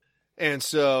fuck it. And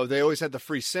so they always had the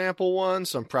free sample one,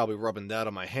 so I'm probably rubbing that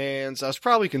on my hands. I was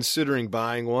probably considering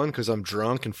buying one because I'm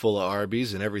drunk and full of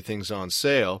Arby's and everything's on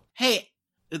sale. Hey,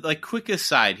 like, quick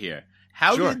aside here.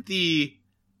 How Sure. did the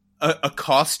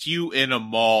accost you in a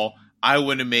mall, I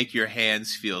want to make your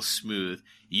hands feel smooth,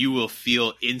 you will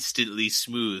feel instantly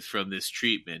smooth from this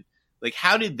treatment? Like,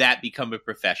 how did that become a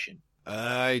profession?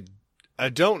 I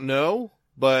don't know,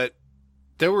 but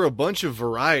there were a bunch of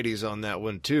varieties on that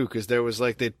one too, because there was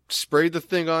like they'd spray the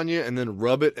thing on you and then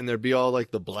rub it, and there'd be all like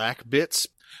the black bits.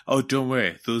 Oh, don't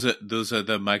worry. Those are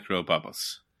the micro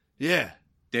bubbles. Yeah,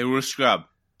 They will scrub.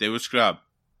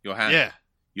 Your hand. yeah.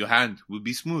 Your hand will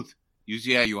be smooth.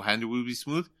 Your hand will be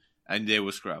smooth, and they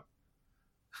will scrub.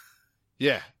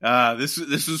 Yeah. This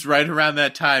was right around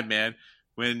that time, man,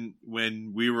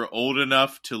 when we were old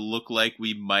enough to look like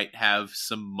we might have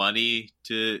some money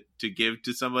to give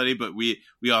to somebody, but we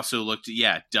also looked,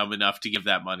 dumb enough to give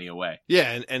that money away.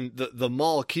 Yeah, and the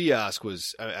mall kiosk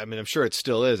was, I mean, I'm sure it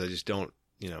still is. I just don't,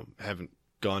 haven't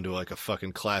gone to like a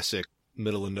fucking classic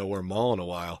middle of nowhere mall in a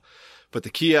while. But the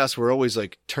kiosks were always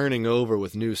like turning over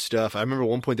with new stuff. I remember at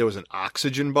one point there was an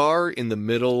oxygen bar in the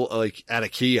middle, like at a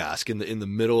kiosk in the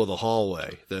middle of the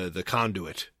hallway, the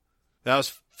conduit. That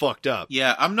fucked up.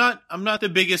 Yeah, I'm not the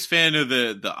biggest fan of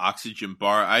the oxygen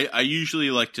bar. I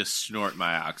usually like to snort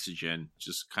my oxygen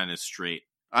just kind of straight.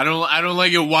 I don't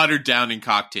like it watered down in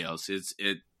cocktails.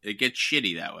 It gets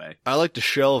shitty that way. I like to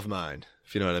shelve mine,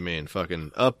 if you know what I mean.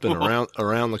 Fucking up and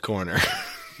around the corner.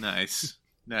 Nice.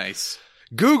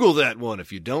 Google that one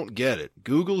if you don't get it.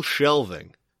 Google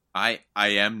shelving. I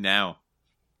am now.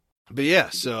 But yeah,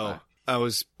 so I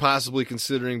was possibly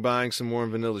considering buying some more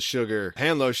vanilla sugar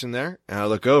hand lotion there, and I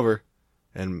look over,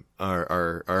 and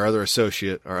our other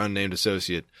associate, our unnamed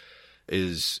associate,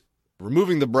 is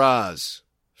removing the bras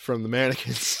from the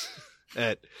mannequins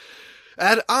at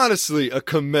honestly a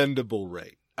commendable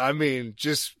rate. I mean,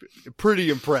 just pretty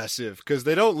impressive because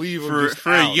they don't leave them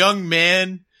for a young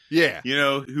man. Yeah,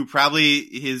 who probably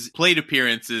his plate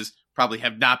appearances probably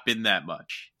have not been that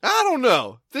much. I don't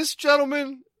know. This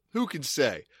gentleman, who can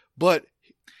say? But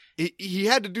he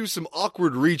had to do some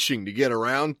awkward reaching to get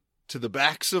around to the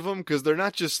backs of them because they're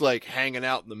not just like hanging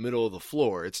out in the middle of the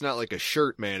floor. It's not like a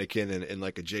shirt mannequin in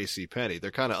like a JCPenney. They're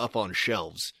kind of up on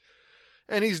shelves.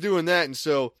 And he's doing that, and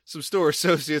so some store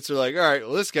associates are like, all right,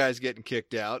 well, this guy's getting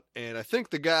kicked out, and I think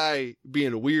the guy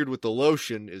being weird with the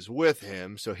lotion is with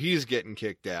him, so he's getting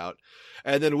kicked out.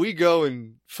 And then we go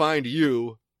and find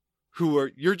you,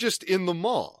 you're just in the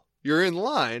mall. You're in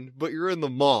line, but you're in the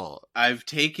mall. I've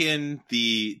taken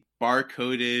the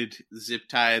barcoded,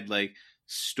 zip-tied, like,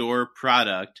 store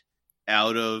product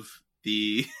out of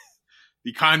the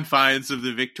confines of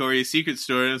the Victoria's Secret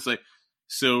store, and it's like,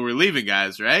 so we're leaving,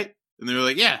 guys, right? And they were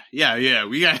like, yeah,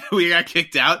 we got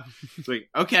kicked out. It's like,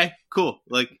 okay, cool.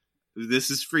 Like, this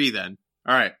is free then.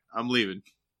 All right, I'm leaving.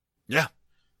 Yeah.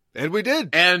 And we did.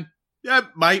 And yeah,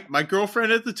 my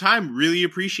girlfriend at the time really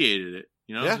appreciated it.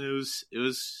 Yeah. It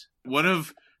was one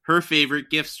of her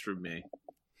favorite gifts from me.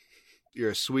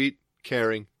 You're a sweet,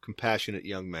 caring, compassionate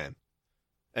young man.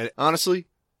 And honestly,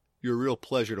 you're a real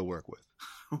pleasure to work with.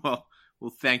 Well,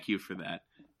 thank you for that.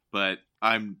 But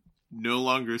I'm no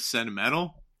longer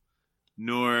sentimental.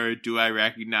 Nor do I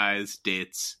recognize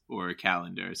dates or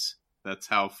calendars. That's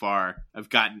how far I've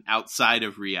gotten outside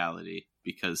of reality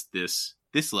because this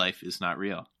life is not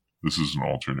real. This is an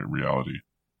alternate reality.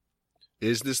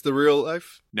 Is this the real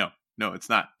life? No, it's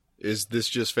not. Is this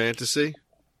just fantasy?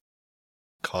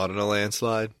 Caught in a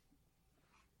landslide?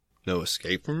 No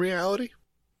escape from reality?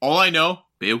 All I know,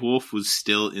 Beowulf was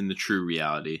still in the true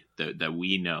reality that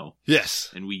we know. Yes.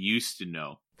 And we used to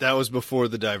know. That was before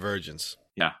the divergence.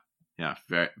 Yeah,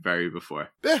 very, very before.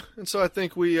 Yeah, and so I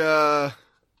think we, I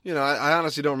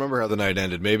honestly don't remember how the night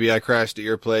ended. Maybe I crashed at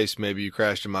your place. Maybe you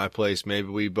crashed at my place. Maybe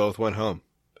we both went home.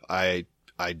 I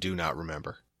do not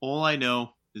remember. All I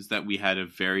know is that we had a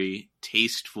very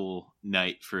tasteful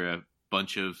night for a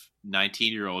bunch of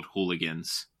 19-year-old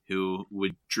hooligans who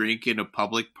would drink in a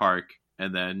public park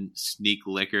and then sneak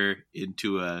liquor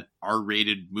into a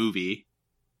R-rated movie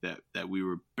that we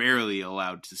were barely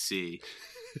allowed to see.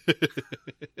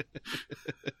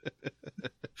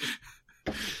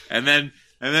 and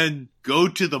then go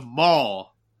to the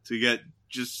mall to get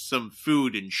just some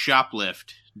food and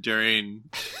shoplift during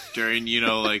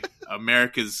like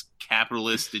America's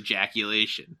capitalist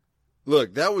ejaculation.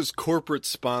 Look, that was corporate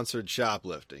sponsored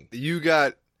shoplifting. You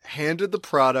got handed the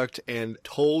product and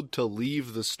told to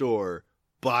leave the store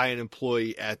by an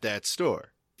employee at that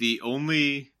store. The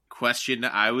only question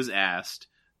I was asked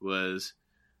was,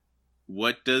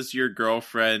 what does your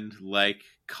girlfriend like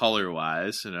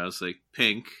color-wise? And I was like,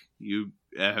 pink. You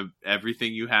have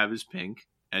everything you have is pink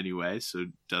anyway, so it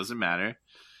doesn't matter.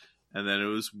 And then it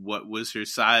was, what was her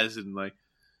size? And like,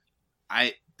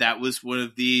 that was one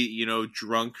of the,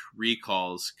 drunk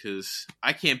recalls, because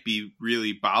I can't be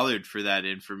really bothered for that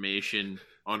information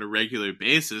on a regular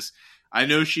basis. I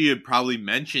know she had probably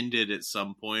mentioned it at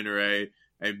some point, or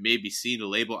I've maybe seen a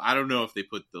label. I don't know if they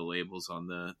put the labels on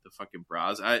the fucking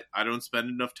bras. I don't spend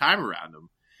enough time around them.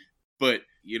 But,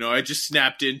 I just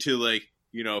snapped into like,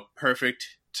 perfect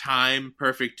time,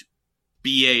 perfect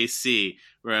BAC,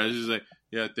 where I was just like,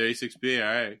 yeah, 36B,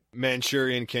 all right.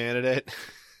 Manchurian Candidate.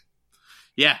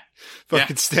 Yeah.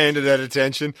 Fucking standing at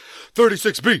attention.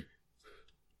 36B.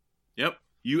 Yep.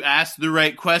 You asked the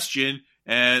right question,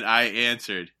 and I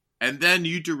answered. And then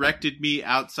you directed me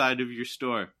outside of your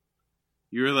store.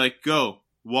 You were like, go,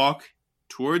 walk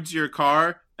towards your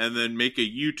car, and then make a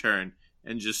U-turn,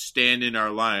 and just stand in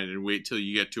our line and wait till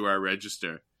you get to our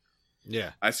register.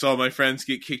 Yeah. I saw my friends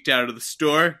get kicked out of the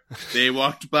store. They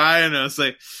walked by, and I was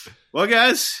like, well,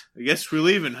 guys, I guess we're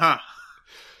leaving, huh?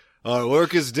 Our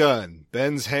work is done.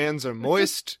 Ben's hands are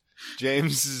moist.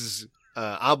 James's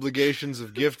obligations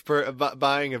of gift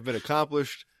buying have been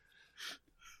accomplished.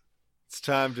 It's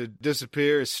time to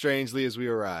disappear as strangely as we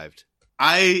arrived.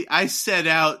 I set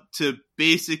out to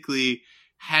basically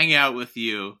hang out with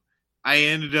you. I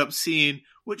ended up seeing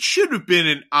what should have been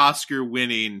an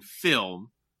Oscar-winning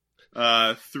film,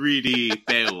 3D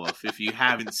Beowulf. If you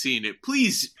haven't seen it,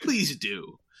 please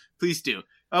do. Please do.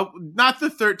 Not the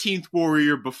 13th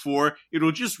Warrior before.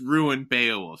 It'll just ruin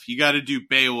Beowulf. You got to do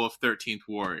Beowulf 13th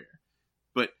Warrior.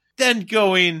 But then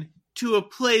going to a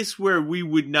place where we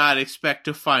would not expect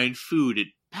to find food at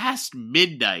past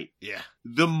midnight. Yeah.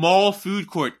 The mall food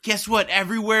court. Guess what?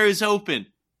 Everywhere is open.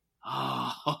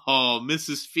 Oh,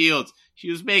 Mrs. Fields. She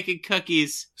was making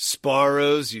cookies.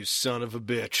 Sparrows, you son of a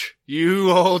bitch. You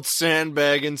old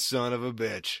sandbagging son of a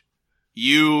bitch.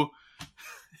 You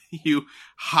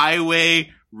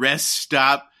highway rest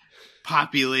stop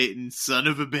populating son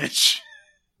of a bitch.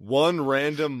 One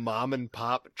random mom and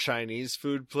pop Chinese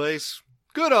food place?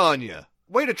 Good on you.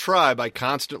 Way to try by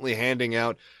constantly handing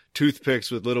out toothpicks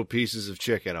with little pieces of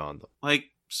chicken on them. Like,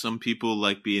 some people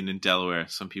like being in Delaware.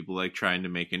 Some people like trying to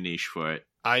make a niche for it.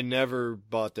 I never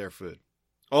bought their food.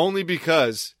 Only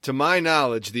because, to my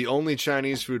knowledge, the only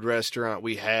Chinese food restaurant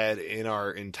we had in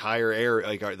our entire area,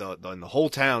 like in the whole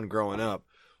town growing up,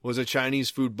 was a Chinese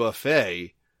food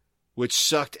buffet, which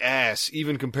sucked ass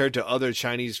even compared to other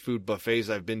Chinese food buffets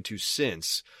I've been to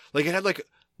since. Like, it had like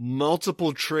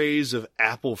multiple trays of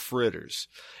apple fritters.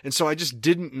 And so I just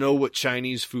didn't know what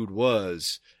Chinese food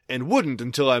was, and wouldn't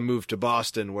until I moved to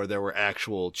Boston where there were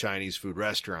actual Chinese food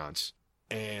restaurants.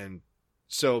 And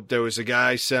so there was a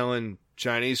guy selling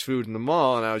Chinese food in the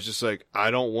mall, and I was just like, I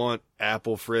don't want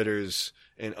apple fritters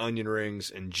and onion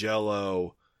rings and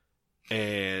Jell-O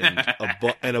and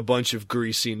a bunch of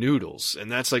greasy noodles.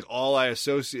 And that's like all I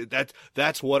associate.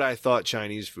 That's what I thought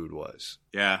Chinese food was.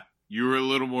 Yeah. You were a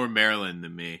little more Maryland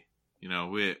than me. You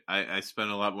know, I spent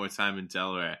a lot more time in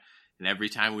Delaware, and every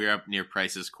time we were up near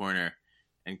Price's Corner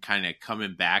and kind of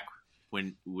coming back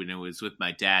when it was with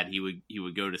my dad, he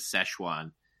would go to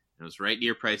Szechuan. It was right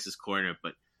near Price's Corner,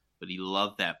 but he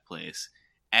loved that place.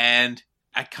 And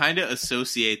I kind of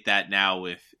associate that now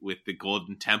with the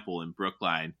Golden Temple in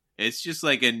Brookline. It's just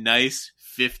like a nice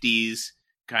 50s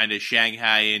kind of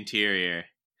Shanghai interior.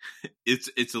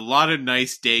 It's a lot of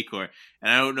nice decor,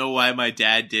 and I don't know why my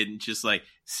dad didn't just like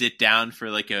sit down for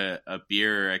like a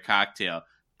beer or a cocktail,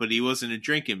 but he wasn't a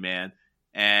drinking man,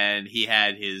 and he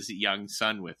had his young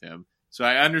son with him. So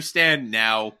I understand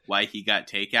now why he got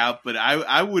takeout, but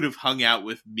I would have hung out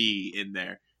with me in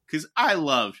there because I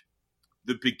loved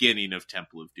the beginning of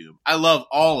Temple of Doom. I love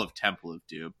all of Temple of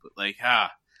Doom, but like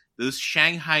those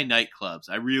Shanghai nightclubs,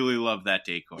 I really love that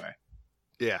decor.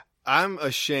 Yeah. I'm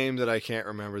ashamed that I can't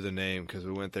remember the name because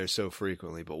we went there so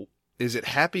frequently, but is it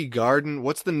Happy Garden?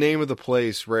 What's the name of the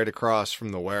place right across from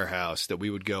the warehouse that we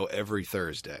would go every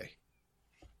Thursday?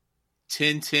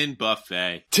 Tin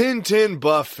Buffet. Tin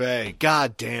Buffet.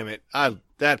 God damn it.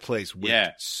 That place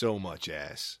whipped so much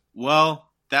ass. Well,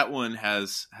 that one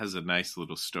has a nice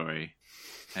little story,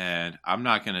 and I'm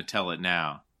not going to tell it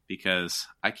now because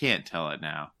I can't tell it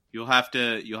now. You'll have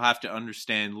to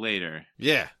understand later.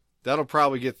 Yeah. That'll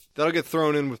get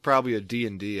thrown in with probably a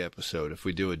D&D episode if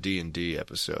we do a D&D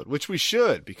episode, which we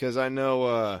should, because I know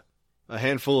a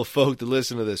handful of folk that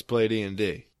listen to this play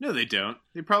D&D. No, they don't.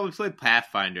 They probably play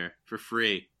Pathfinder for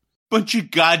free. Bunch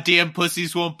of goddamn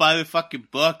pussies won't buy the fucking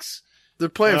books. They're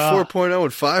playing 4.0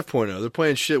 and 5.0. They're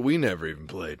playing shit we never even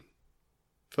played.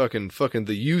 Fucking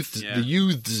the youths, the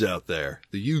youths out there.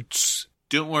 The youths.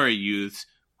 Don't worry, youths.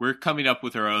 We're coming up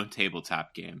with our own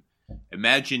tabletop game.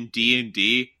 Imagine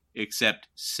D&D except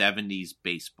 70s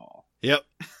baseball. Yep.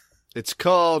 It's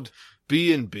called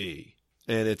B&B,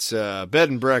 and it's a bed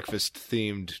and breakfast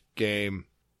themed game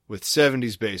with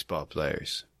 70s baseball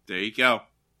players. There you go.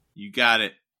 You got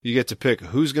it. You get to pick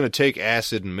who's going to take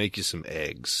acid and make you some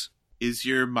eggs. Is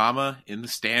your mama in the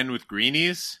stand with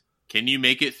greenies? Can you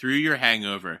make it through your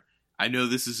hangover? I know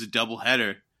this is a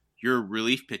doubleheader. You're a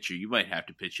relief pitcher. You might have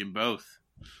to pitch in both.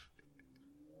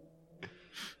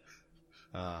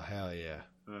 Hell yeah.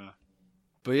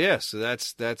 But yeah, so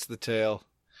that's the tale.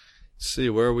 Let's see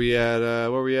where we at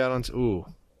on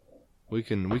we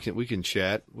can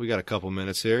chat. We got a couple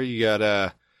minutes here. You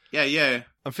got Yeah.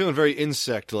 I'm feeling very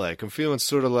insect like. I'm feeling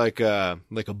sort of like a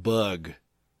bug.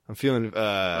 I'm feeling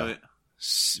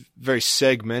very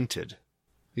segmented.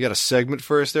 You got a segment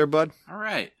for us there, bud? All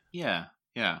right. Yeah.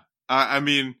 I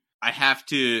mean, I have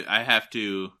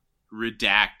to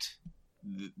redact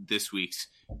this week's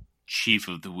Chief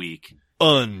of the Week.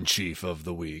 Unchief of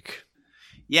the Week.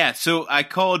 Yeah, so I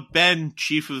called Ben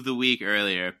Chief of the Week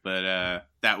earlier, but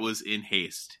that was in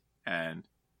haste, and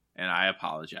I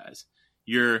apologize.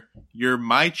 You're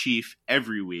my chief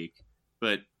every week,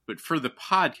 but for the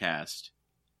podcast,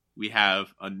 we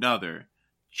have another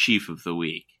Chief of the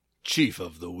Week. Chief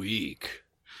of the Week.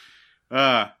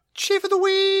 Chief of the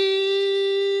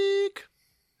Week.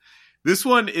 This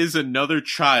one is another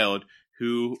child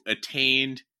who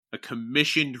attained a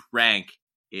commissioned rank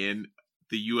in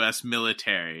the U.S.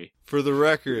 military. For the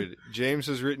record, James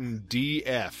has written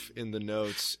DF in the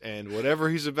notes, and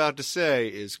whatever he's about to say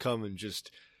is coming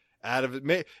just out of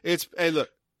it. Hey,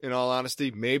 look, in all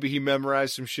honesty, maybe he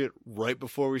memorized some shit right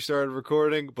before we started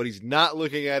recording, but he's not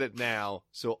looking at it now,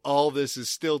 so all this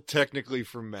is still technically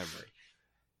from memory.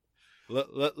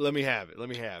 Let me have it. Let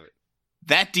me have it.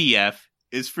 That DF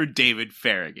is for David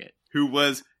Farragut, who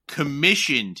was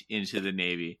commissioned into the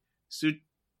Navy. So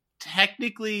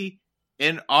technically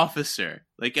an officer,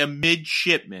 like a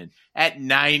midshipman, at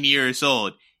 9 years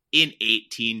old in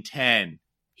 1810.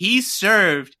 He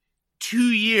served 2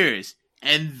 years,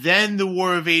 and then the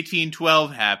War of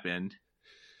 1812 happened.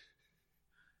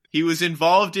 He was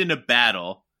involved in a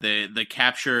battle, the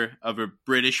capture of a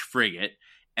British frigate,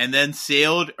 and then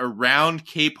sailed around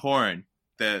Cape Horn,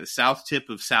 the south tip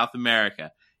of South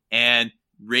America, and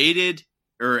raided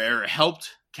or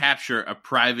helped capture a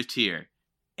privateer,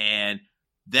 and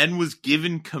then was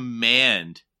given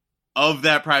command of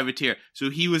that privateer. So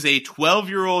he was a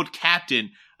 12-year-old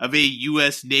captain of a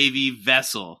U.S. Navy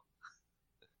vessel.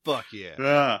 Fuck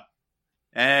yeah.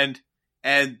 And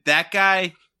that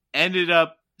guy ended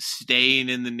up staying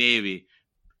in the Navy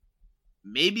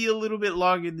maybe a little bit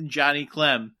longer than Johnny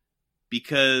Clem,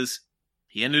 because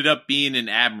he ended up being an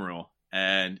admiral.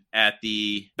 And at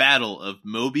the Battle of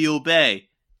Mobile Bay,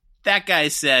 that guy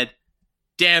said,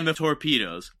 "Damn the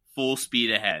torpedoes, full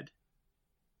speed ahead."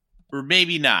 Or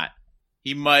maybe not.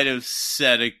 He might have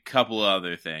said a couple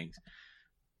other things.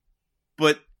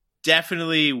 But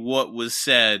definitely what was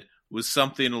said was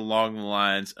something along the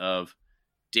lines of,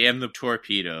 "Damn the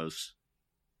torpedoes,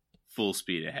 full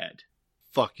speed ahead."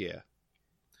 Fuck yeah.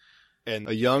 And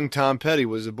a young Tom Petty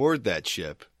was aboard that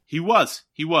ship. He was.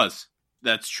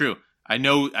 That's true. I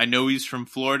know he's from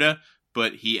Florida,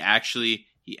 but he actually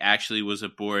was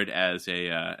aboard as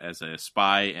a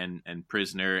spy and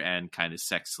prisoner and kind of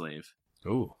sex slave.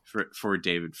 Ooh. For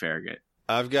David Farragut.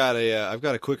 I've got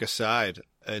a quick aside,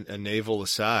 a naval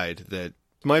aside that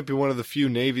might be one of the few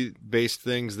Navy-based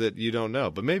things that you don't know,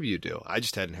 but maybe you do. I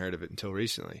just hadn't heard of it until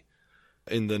recently.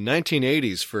 In the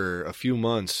 1980s, for a few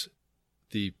months,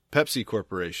 the Pepsi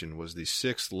Corporation was the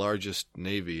 6th largest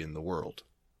Navy in the world.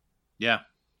 Yeah,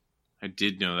 I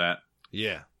did know that.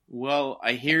 Yeah. Well,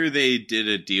 I hear they did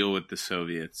a deal with the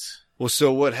Soviets. Well,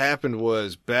 so what happened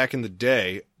was, back in the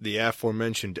day, the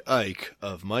aforementioned Ike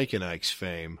of Mike and Ike's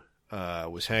fame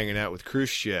was hanging out with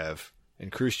Khrushchev,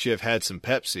 and Khrushchev had some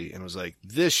Pepsi and was like,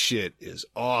 "This shit is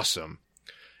awesome."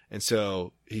 And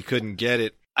so he couldn't get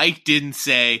it. Ike didn't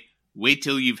say, "Wait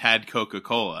till you've had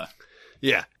Coca-Cola."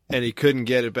 Yeah, and he couldn't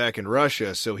get it back in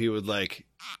Russia, so he would,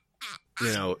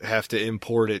 have to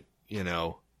import it,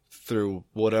 through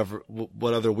what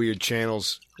other weird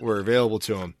channels were available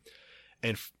to him.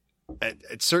 And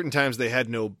at certain times they had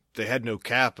no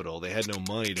capital, they had no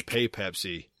money to pay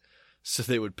Pepsi, so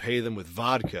they would pay them with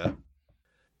vodka.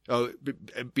 Oh,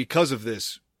 because of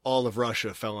this, all of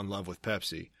Russia fell in love with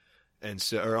Pepsi, and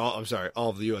all of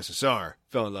the USSR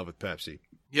fell in love with Pepsi.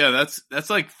 Yeah, that's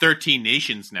like 13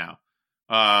 nations now.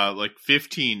 Like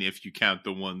 15 if you count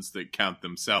the ones that count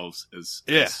themselves as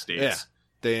states. Yeah.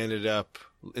 They ended up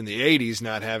in the 80s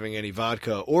not having any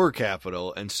vodka or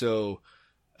capital, and so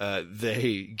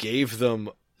they gave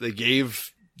the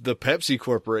Pepsi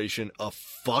Corporation a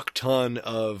fuck ton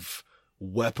of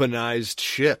weaponized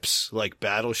ships, like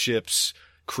battleships,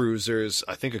 cruisers,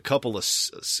 I think a couple of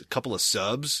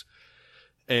subs,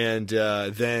 and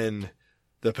then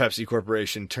the Pepsi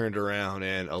Corporation turned around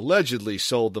and allegedly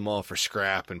sold them all for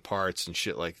scrap and parts and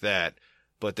shit like that.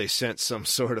 But they sent some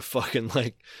sort of fucking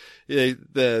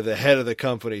the head of the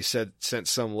company sent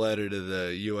some letter to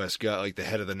the U.S. the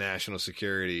head of the National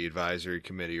Security Advisory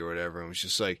Committee or whatever, and was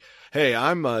just like, "Hey,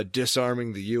 I'm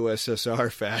disarming the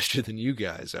USSR faster than you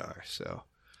guys are." So,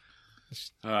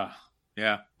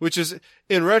 yeah. Which is,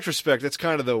 in retrospect, that's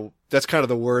kind of the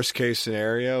worst case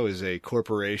scenario, is a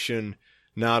corporation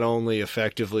not only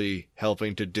effectively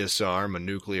helping to disarm a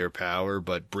nuclear power,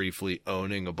 but briefly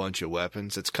owning a bunch of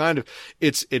weapons.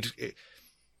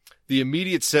 The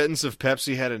immediate sentence of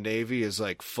Pepsi had a Navy is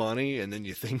like funny, and then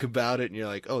you think about it and you're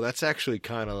like, oh, that's actually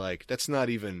kind of like, that's not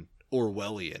even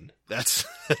Orwellian. That's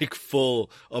like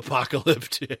full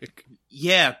apocalyptic.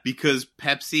 Yeah, because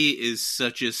Pepsi is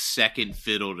such a second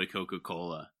fiddle to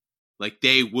Coca-Cola. Like,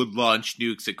 they would launch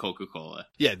nukes at Coca-Cola.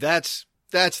 Yeah, that's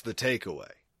the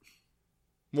takeaway.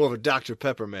 More of a Dr.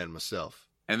 Pepper man myself.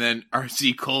 And then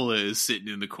RC Cola is sitting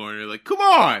in the corner like, come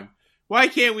on! Why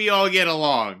can't we all get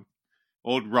along?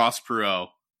 Old Ross Perot.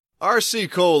 RC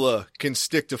Cola can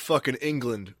stick to fucking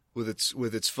England with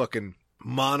its fucking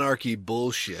monarchy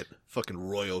bullshit. Fucking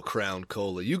Royal Crown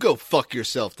Cola. You go fuck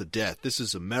yourself to death. This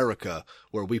is America,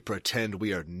 where we pretend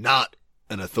we are not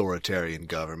an authoritarian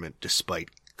government, despite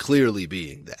clearly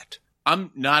being that.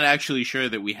 I'm not actually sure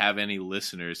that we have any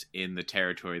listeners in the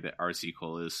territory that RC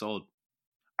Cola is sold.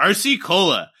 RC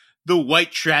Cola, the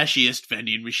white trashiest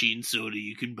vending machine soda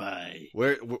you can buy.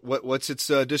 What's its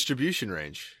distribution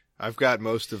range? I've got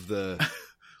most of the...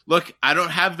 Look, I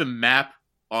don't have the map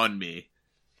on me.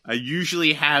 I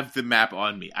usually have the map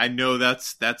on me. I know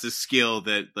that's a skill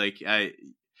that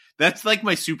that's like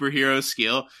my superhero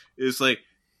skill is like,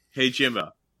 hey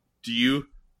Jimbo, do you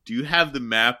have the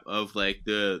map of like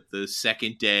the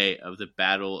second day of the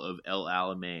Battle of El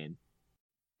Alamein?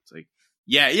 It's like,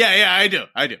 yeah, I do.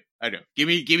 Give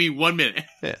me 1 minute.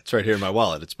 Yeah, it's right here in my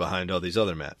wallet. It's behind all these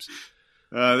other maps.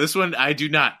 This one I do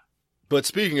not. But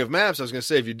speaking of maps, I was going to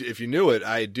say, if you knew it,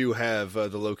 I do have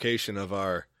the location of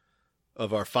our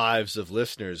fives of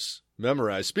listeners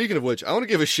memorized. Speaking of which, I want to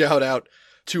give a shout out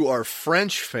to our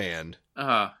French fan.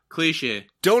 Cliche.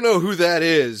 Don't know who that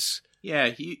is.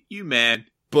 Yeah, you man.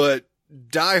 But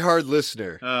diehard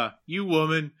listener. You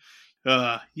woman.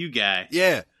 You guy.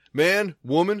 Yeah, man,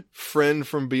 woman, friend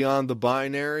from beyond the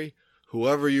binary,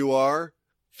 whoever you are.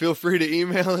 Feel free to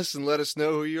email us and let us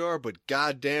know who you are, but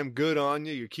goddamn good on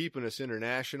you. You're keeping us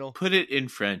international. Put it in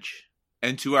French.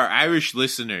 And to our Irish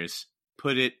listeners,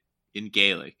 put it in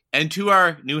Gaelic. And to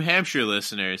our New Hampshire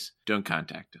listeners, don't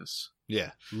contact us.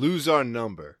 Yeah, lose our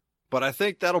number. But I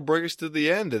think that'll bring us to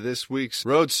the end of this week's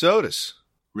Road Sodas.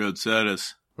 Road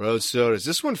Sodas.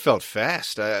 This one felt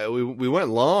fast. We went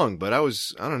long, but I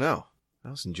don't know.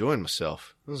 I was enjoying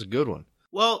myself. It was a good one.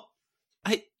 Well,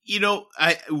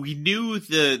 we knew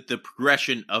the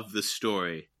progression of the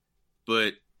story,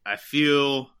 but I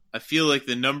feel like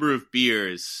the number of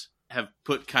beers have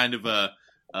put kind of a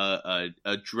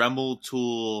Dremel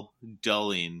tool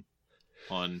dulling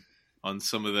on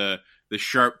some of the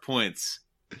sharp points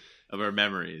of our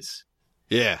memories.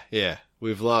 Yeah.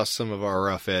 We've lost some of our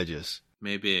rough edges.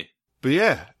 Maybe. But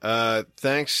yeah,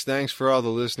 thanks for all the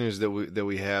listeners that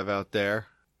we have out there.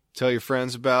 Tell your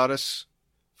friends about us.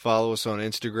 Follow us on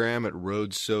Instagram at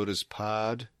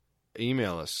RoadSodasPod.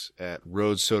 Email us at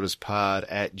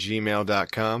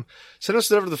roadsodaspod@gmail.com. Send us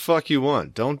whatever the fuck you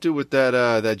want. Don't do what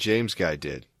that James guy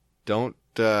did. Don't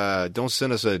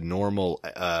send us a normal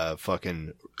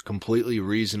fucking completely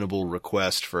reasonable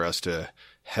request for us to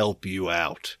help you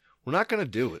out. We're not going to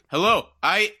do it. Hello.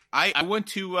 I want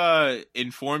to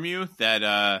inform you that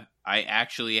I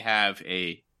actually have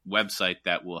a website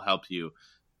that will help you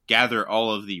gather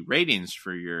all of the ratings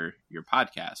for your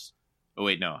podcast. Oh,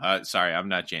 wait, no. Sorry, I'm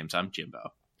not James. I'm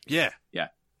Jimbo. Yeah.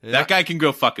 That guy can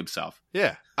go fuck himself.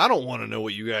 Yeah. I don't want to know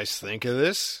what you guys think of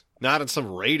this. Not in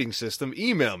some rating system.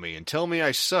 Email me and tell me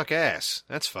I suck ass.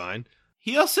 That's fine.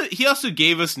 He also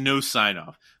gave us no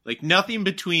sign-off. Like, nothing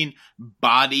between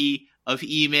body of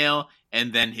email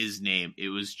and then his name. It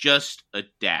was just a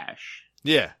dash.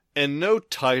 Yeah. And no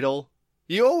title.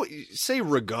 You always say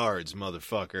regards,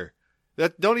 motherfucker. You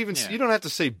don't have to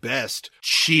say best.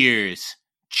 Cheers.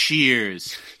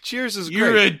 Cheers is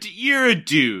great. You're a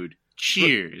dude.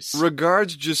 Cheers.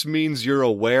 Regards just means you're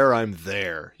aware I'm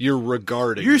there. You're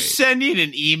regarding You're me. sending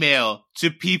an email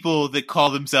to people that call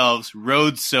themselves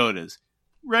Road Sodas.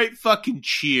 Right fucking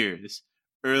cheers.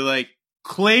 Or like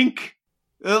clink.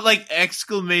 Like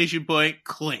exclamation point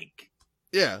clink.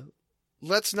 Yeah.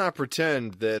 Let's not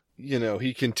pretend that,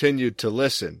 he continued to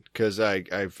listen, because I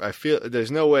feel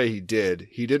there's no way he did.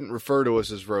 He didn't refer to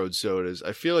us as Road Sodas.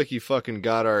 I feel like he fucking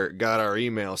got our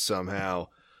email somehow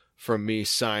from me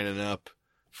signing up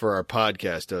for our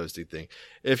podcast hosting thing.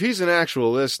 If he's an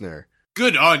actual listener,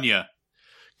 good on ya.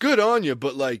 Good on you,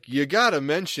 but you gotta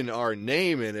mention our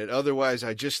name in it. Otherwise,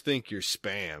 I just think you're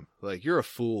spam. You're a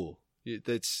fool.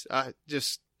 That's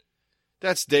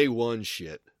day one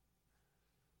shit.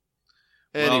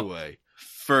 Anyway.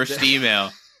 First email.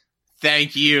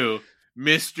 Thank you,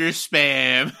 Mr.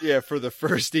 Spam. Yeah, for the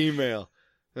first email.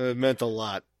 It meant a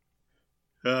lot.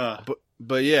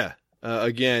 But yeah,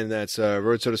 again, that's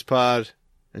RoadSodasPod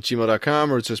at gmail.com,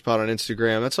 RoadSodasPod on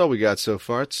Instagram. That's all we got so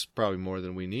far. It's probably more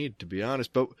than we need, to be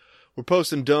honest. But we're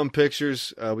posting dumb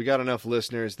pictures. We got enough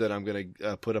listeners that I'm going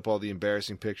to put up all the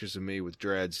embarrassing pictures of me with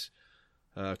dreads.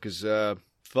 Because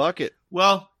fuck it.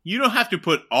 Well, you don't have to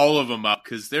put all of them up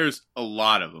because there's a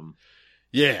lot of them.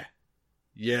 Yeah,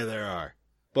 there are,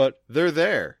 but they're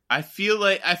there. I feel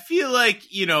like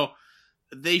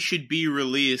they should be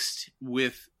released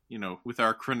with with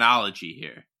our chronology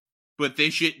here. But they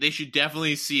should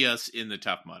definitely see us in the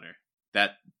Tough Mudder.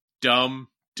 That dumb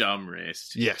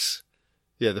race. Yes.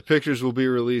 Yeah, the pictures will be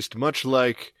released much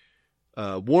like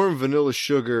warm vanilla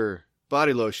sugar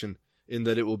body lotion in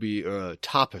that it will be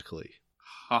topically.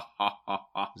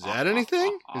 Is that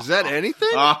anything? Is that anything?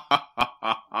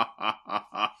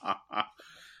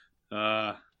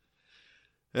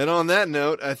 And on that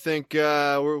note, I think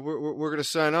we're going to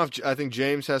sign off. I think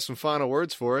James has some final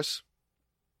words for us.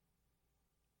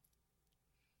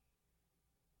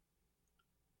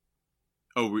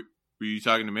 Oh, were you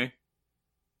talking to me?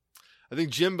 I think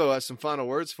Jimbo has some final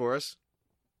words for us.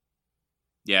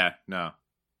 Yeah, no.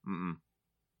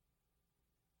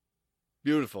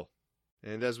 Beautiful.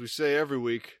 And as we say every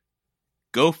week,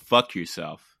 go fuck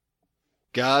yourself.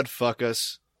 God fuck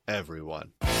us,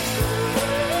 everyone.